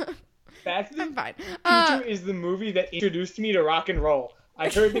 Back to the I'm fine. Future is the movie that introduced me to rock and roll. I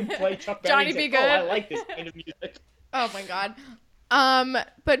heard them play Chuck Berry Johnny and B. said, Good. I like this kind of music. Oh my god.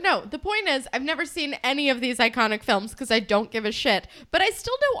 But no, the point is, I've never seen any of these iconic films because I don't give a shit. But I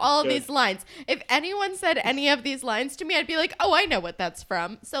still know all of Good. these lines. If anyone said any of these lines to me, I'd be like, oh, I know what that's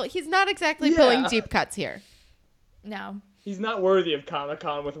from. So he's not exactly pulling Yeah. deep cuts here. No. He's not worthy of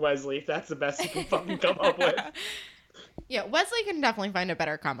Comic-Con with Wesley, if that's the best he can fucking come up with. Yeah, Wesley can definitely find a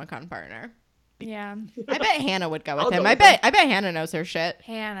better Comic-Con partner. Yeah. I bet Hannah would go with I'll him. go I with bet Hannah knows her shit.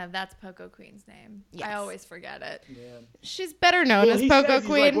 Hannah, that's Poco Queen's name. Yes. I always forget it. Yeah. She's better known as he Poco says,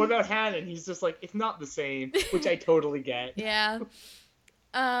 he's Queen. like, what about Hannah? And he's just like, it's not the same, which I totally get. Yeah.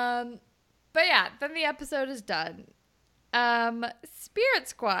 But yeah, then the episode is done. Spirit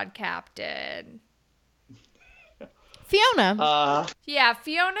Squad Captain. Fiona. Yeah,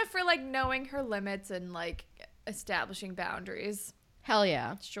 Fiona for like knowing her limits and like establishing boundaries. Hell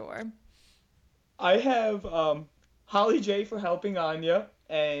yeah. Sure. I have Holly J for helping Anya,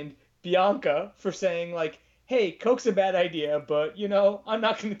 and Bianca for saying, like, hey, Coke's a bad idea, but, you know, I'm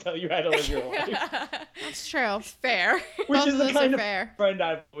not going to tell you how to live your life. That's true. Fair. Which Both is of the those kind are of fair. friend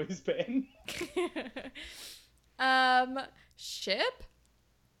I've always been. Ship?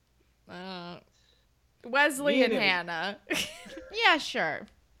 Wesley Me and and Hannah. Yeah, sure.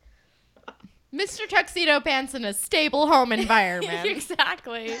 Mr. Tuxedo Pants in a stable home environment.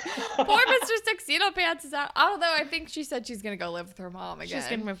 Exactly. Poor Mr. Tuxedo Pants is out. Although I think she said she's gonna go live with her mom again. She's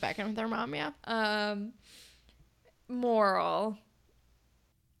gonna move back in with her mom, yeah. Moral.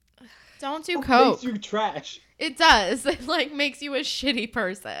 Don't do Makes coke. you trash. It does. It like makes you a shitty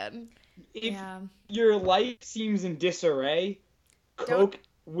person. If Yeah. your life seems in disarray, Coke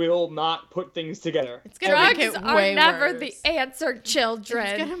will not put things together. It's gonna make Drugs it are way never worse. the answer, children.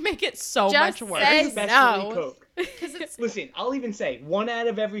 It's gonna make it so Just much worse. say Especially no. Coke. Listen, I'll even say 1 out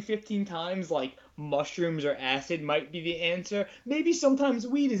of every 15 times, like, mushrooms or acid might be the answer. Maybe sometimes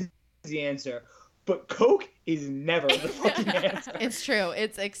weed is the answer. But Coke is never the fucking answer. It's true.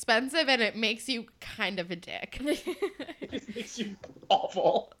 It's expensive and it makes you kind of a dick. It just makes you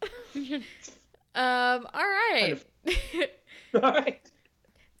awful. All right. All right.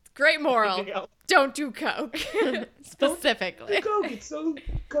 Great moral. Anything else? Don't do coke. Specifically. Do Coke. It's so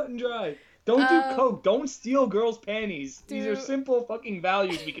cut and dry. Don't do Coke. Don't steal girls' panties. These are simple fucking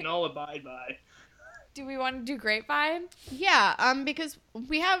values we can all abide by. Do we want to do Grapevine? Yeah, because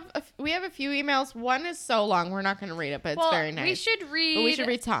we have a few emails. One is so long we're not going to read it, but it's very nice. We should read. But we should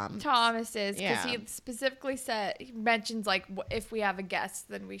read Tom. Thomas's because Yeah. he specifically he mentions like if we have a guest,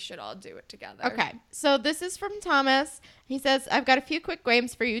 then we should all do it together. Okay, so this is from Thomas. He says, I've got a few quick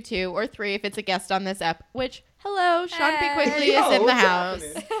games for you 2 or 3 if it's a guest on this ep, which, hello, Sean P. Hey. Quigley Yo, is in the what's house.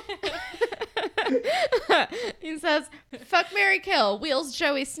 happening? He says, fuck, marry, kill, Wheels,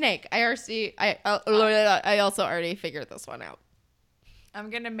 Joey, Snake. I also already figured this one out. I'm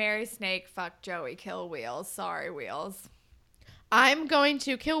gonna marry Snake, fuck Joey, kill Wheels. Sorry, Wheels. I'm going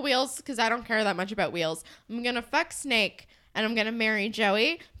to kill Wheels because I don't care that much about Wheels. I'm going to fuck Snake and I'm going to marry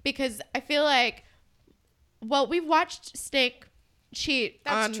Joey because I feel like, well, we've watched Snake cheat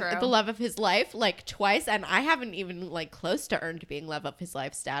That's on true. the love of his life like twice, and I haven't even like close to earned being love of his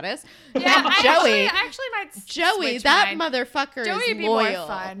life status. Yeah, And Joey, I actually might Joey, switch that mine. motherfucker Joey is would be loyal. more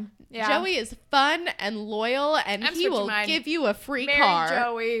fun. Yeah. Joey is fun and loyal, and I'm he switching will mine. give you a free Marry car.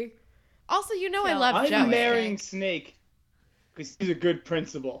 Joey. Also, you know I Kill. love I'm Joey. marrying Snake because he's a good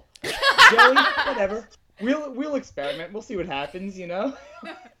principal. Joey, whatever. We'll experiment. We'll see what happens. You know.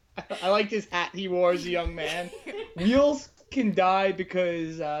 I liked his hat he wore as a young man. Wheels can die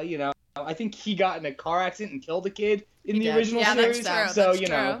because you know, I think he got in a car accident and killed a kid in the did. original Yeah, series. that's true. So That's you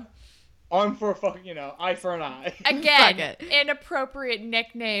true. know, arm for a fucking, you know, eye for an eye. Again, Fuck it. inappropriate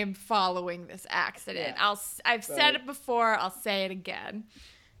nickname following this accident. Yeah. I've said it before. I'll say it again.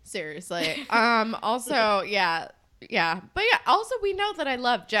 Seriously. Also, yeah. But yeah, also we know that I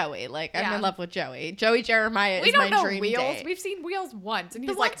love Joey. Like, I'm Yeah. in love with Joey. Joey Jeremiah We is my don't know dream Wheels. date. We've seen Wheels once, and The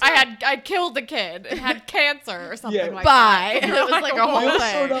he's one like, time- I killed a kid and had cancer or something Yeah. like Bye. that. It was like a whole Wheels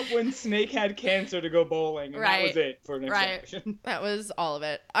thing. showed up when Snake had cancer to go bowling, and that was Right. it for an Right. exception. That was all of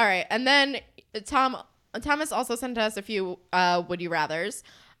it. All right. And then Thomas also sent us a few would you rathers.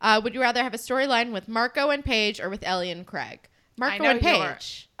 Would you rather have a storyline with Marco and Paige or with Ellie and Craig? Marco and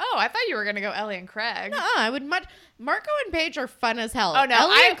Paige. Oh, I thought you were gonna go Ellie and Craig. No, I would Marco and Paige are fun as hell. Oh no,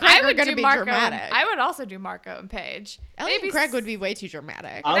 Ellie and Craig I are would going to do be Marco. dramatic. I would also do Marco and Paige. Ellie and Craig would be way too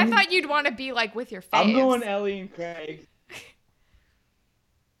dramatic. I thought you'd want to be like with your faves. I'm going Ellie and Craig.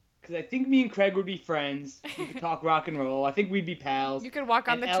 Because I think me and Craig would be friends. We could talk rock and roll. I think we'd be pals. You could walk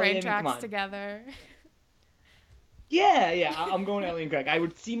on And the Ellie train and- come tracks on. together. Yeah. I'm going Ellie and Craig. I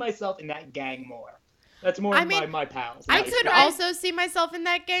would see myself in that gang more. That's more I of mean, my pals. I Like, could right? also see myself in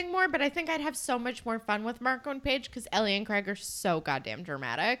that gang more, but I think I'd have so much more fun with Marco and Paige because Ellie and Craig are so goddamn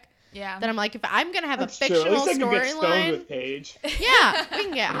dramatic. Yeah. That I'm like, if I'm going to have That's a true. At fictional least I can get stoned storyline. with Paige. Yeah, we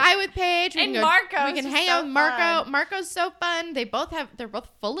can get high with Paige. We And can go, Marco's we can just hang so out with Marco. fun. Marco's so fun. They're both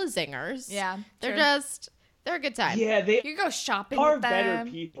full of zingers. Yeah. They're true. they're a good time. Yeah, they You go shopping are with better them.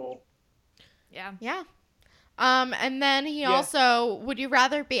 people. Yeah. Yeah. And then he also, would you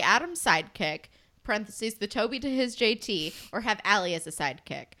rather be Adam's sidekick, parentheses, the Toby to his JT, or have Allie as a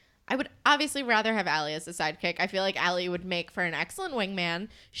sidekick? I would obviously rather have Allie as a sidekick. I feel like Allie would make for an excellent wingman.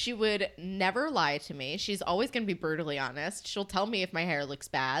 She would never lie to me. She's always going to be brutally honest. She'll tell me if my hair looks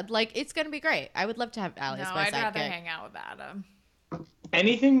bad. Like, it's going to be great. I would love to have Allie No, as my I'd sidekick. rather hang out with Adam.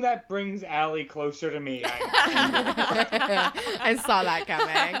 Anything that brings Allie closer to me, I saw that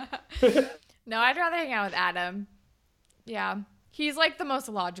coming. No, I'd rather hang out with Adam. Yeah. He's like the most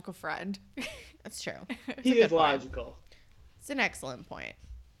logical friend. That's true. he a is good point. logical. It's an excellent point.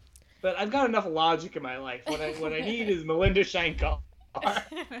 But I've got enough logic in my life. What I need is Melinda Shankar.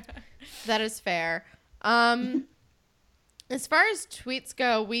 That is fair. As far as tweets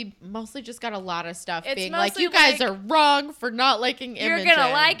go, we mostly just got a lot of stuff It's being like, mostly you guys like, are wrong for not liking Imogen. You're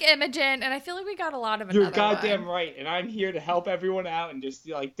gonna like Imogen, and I feel like we got a lot of another You're goddamn one. right, and I'm here to help everyone out and just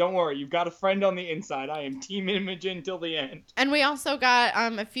like, don't worry, you've got a friend on the inside. I am Team Imogen till the end. And we also got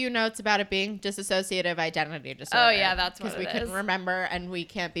a few notes about it being dissociative identity disorder. Oh, yeah, that's what Because we it couldn't is. remember and we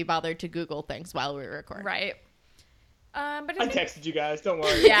can't be bothered to Google things while we record. Right. But I texted you guys, don't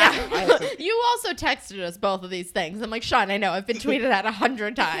worry. Yeah. I have some- You also texted us both of these things. I'm like, Sean, I know. I've been tweeted at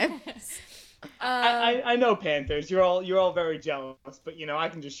 100 times. I know Panthers. You're all very jealous, but you know I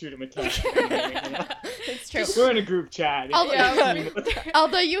can just shoot him a text. You know? It's true. We're in a group chat.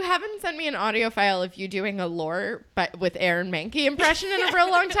 Although you haven't sent me an audio file of you doing a lore but with Aaron Mankey impression in a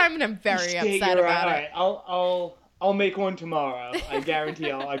real long time, and I'm very upset about it. Alright, I'll make one tomorrow. I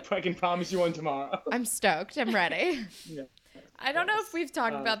guarantee. I can promise you one tomorrow. I'm stoked. I'm ready. Yeah. I don't know if we've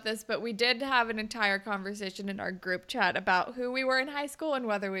talked about this, but we did have an entire conversation in our group chat about who we were in high school and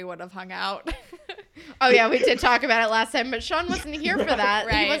whether we would have hung out. Oh, yeah, we did talk about it last time, but Sean wasn't here for that.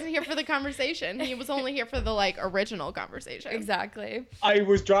 Right. He wasn't here for the conversation. He was only here for the, original conversation. Exactly. I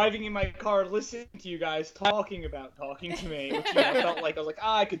was driving in my car listening to you guys talking to me, which felt like I was like,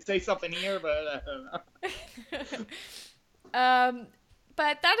 I could say something here, but I don't know.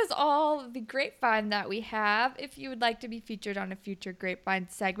 But that is all the grapevine that we have. If you would like to be featured on a future grapevine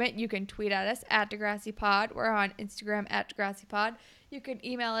segment, you can tweet at us at DeGrassiPod. We're on Instagram at DeGrassiPod. You can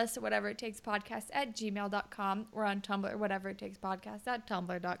email us at whateverittakespodcast@gmail.com. We're on Tumblr,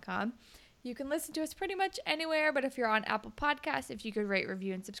 whateverittakespodcast@tumblr.com. You can listen to us pretty much anywhere, but if you're on Apple Podcasts, if you could rate,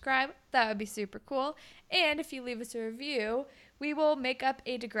 review, and subscribe, that would be super cool. And if you leave us a review, we will make up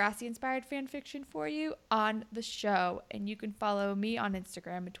a Degrassi-inspired fan fiction for you on the show. And you can follow me on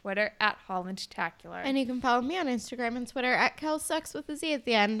Instagram and Twitter at HollandTacular. And you can follow me on Instagram and Twitter at KelSucks with a Z at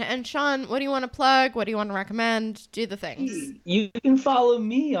the end. And Sean, what do you want to plug? What do you want to recommend? Do the things. You can follow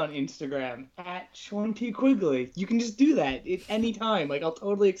me on Instagram at Sean P. Quigley. You can just do that at any time. Like, I'll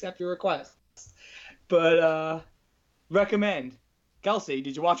totally accept your request. But, recommend. Kelsey,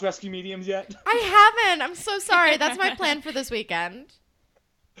 did you watch Rescue Mediums yet? I haven't. I'm so sorry. That's my plan for this weekend.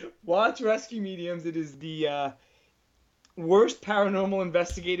 Watch Rescue Mediums. It is the worst paranormal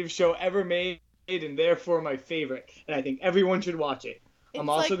investigative show ever made, and therefore my favorite. And I think everyone should watch it.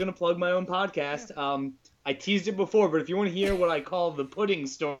 I'm also going to plug my own podcast. I teased it before, but if you want to hear what I call the pudding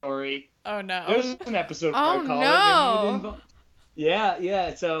story, oh no, there's an episode where I call it.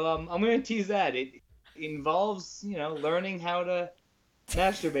 Yeah. So I'm going to tease that. It involves, learning how to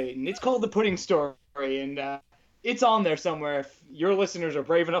masturbate, and it's called the pudding story, and it's on there somewhere if your listeners are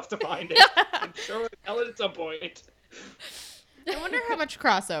brave enough to find it. I'm sure we'll tell it at some point. I wonder how much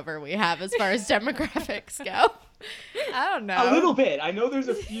crossover we have as far as demographics go. I don't know. A little bit. I know there's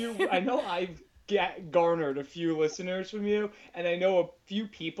a few. I know I've garnered a few listeners from you, and I know a few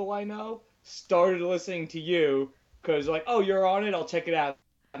people I know started listening to you because like, oh, you're on it, I'll check it out,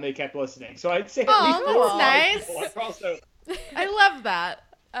 and they kept listening. So I'd say at least that's nice. people are crossover. I love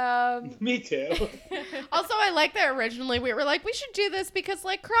that. Me too. Also, I like that originally we were like, we should do this because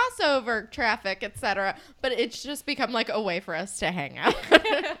like crossover traffic, etc. But it's just become like a way for us to hang out.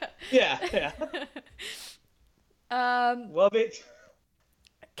 Yeah. Love it.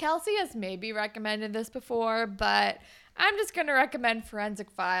 Kelsey has maybe recommended this before, but I'm just going to recommend Forensic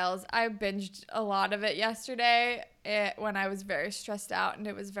Files. I binged a lot of it yesterday when I was very stressed out, and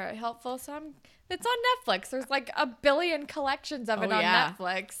it was very helpful. So it's on Netflix. There's like a billion collections of it on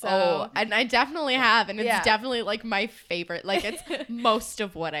Netflix. So. And I definitely have, and it's definitely like my favorite. Like it's most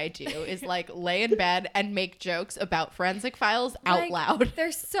of what I do is like lay in bed and make jokes about Forensic Files out loud.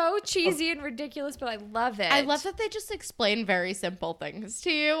 They're so cheesy and ridiculous, but I love it. I love that they just explain very simple things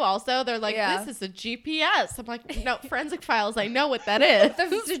to you. Also, they're like, this is a GPS. I'm like, no, Forensic Files, I know what that is.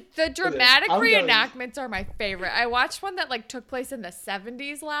 The dramatic reenactments are my favorite. I watched one that like took place in the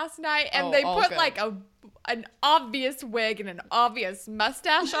 70s last night, and they put like an obvious wig and an obvious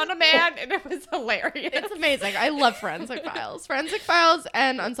mustache on a man, and it was hilarious. It's amazing. I love Forensic Files. Forensic Files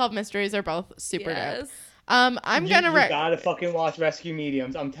and Unsolved Mysteries are both super dope. You gotta fucking watch Rescue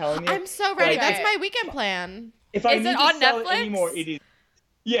Mediums. I'm telling you. I'm so ready. That's my weekend plan. If I is need it to on sell Netflix? it anymore, it is.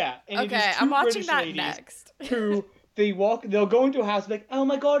 Yeah. And okay, it is I'm watching British that ladies next. They'll go into a house like, oh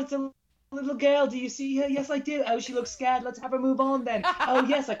my god, it's a little girl. Do you see her? Yes, I do. Oh, she looks scared. Let's have her move on then. Oh,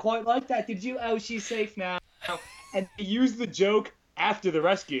 yes, I quite like that. Did you? Oh, she's safe now. And they use the joke after the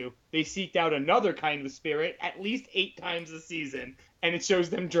rescue. They seeked out another kind of spirit at least 8 times a season, and it shows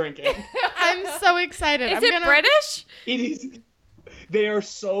them drinking. I'm so excited. Is it British? It is. They are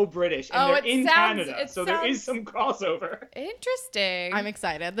so British, and they're in Canada, so there is some crossover. Interesting. I'm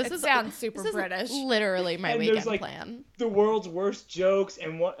excited. This sounds super British. Literally my weekend plan. The world's worst jokes,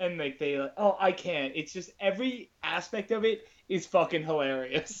 and I can't. It's just every aspect of it is fucking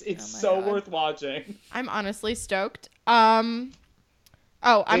hilarious. It's God. Worth watching. I'm honestly stoked. I'm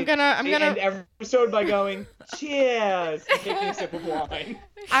gonna end every episode by going cheers and taking a sip of wine.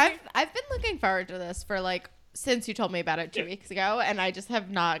 I've been looking forward to this for like. Since you told me about it 2 weeks ago, and I just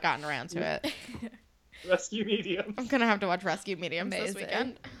have not gotten around to it. Rescue Mediums. I'm gonna have to watch Rescue Mediums this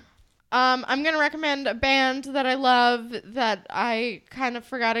weekend. I'm gonna recommend a band that I love that I kind of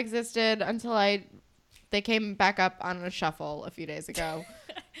forgot existed until they came back up on a shuffle a few days ago.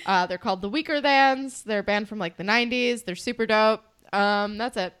 They're called the Weaker Thans. They're a band from like the 90s. They're super dope.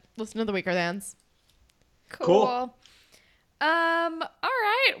 That's it. Listen to the Weaker Thans. Cool. All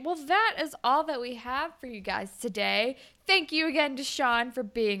right. Well, that is all that we have for you guys today. Thank you again to Sean for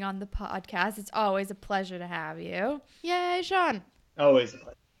being on the podcast. It's always a pleasure to have you. Yay, Sean. Always a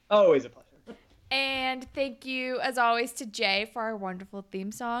pleasure. Always a pleasure. And thank you, as always, to Jay for our wonderful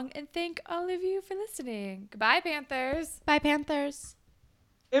theme song. And thank all of you for listening. Goodbye, Panthers. Bye, Panthers.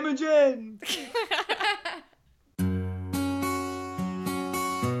 Imogen!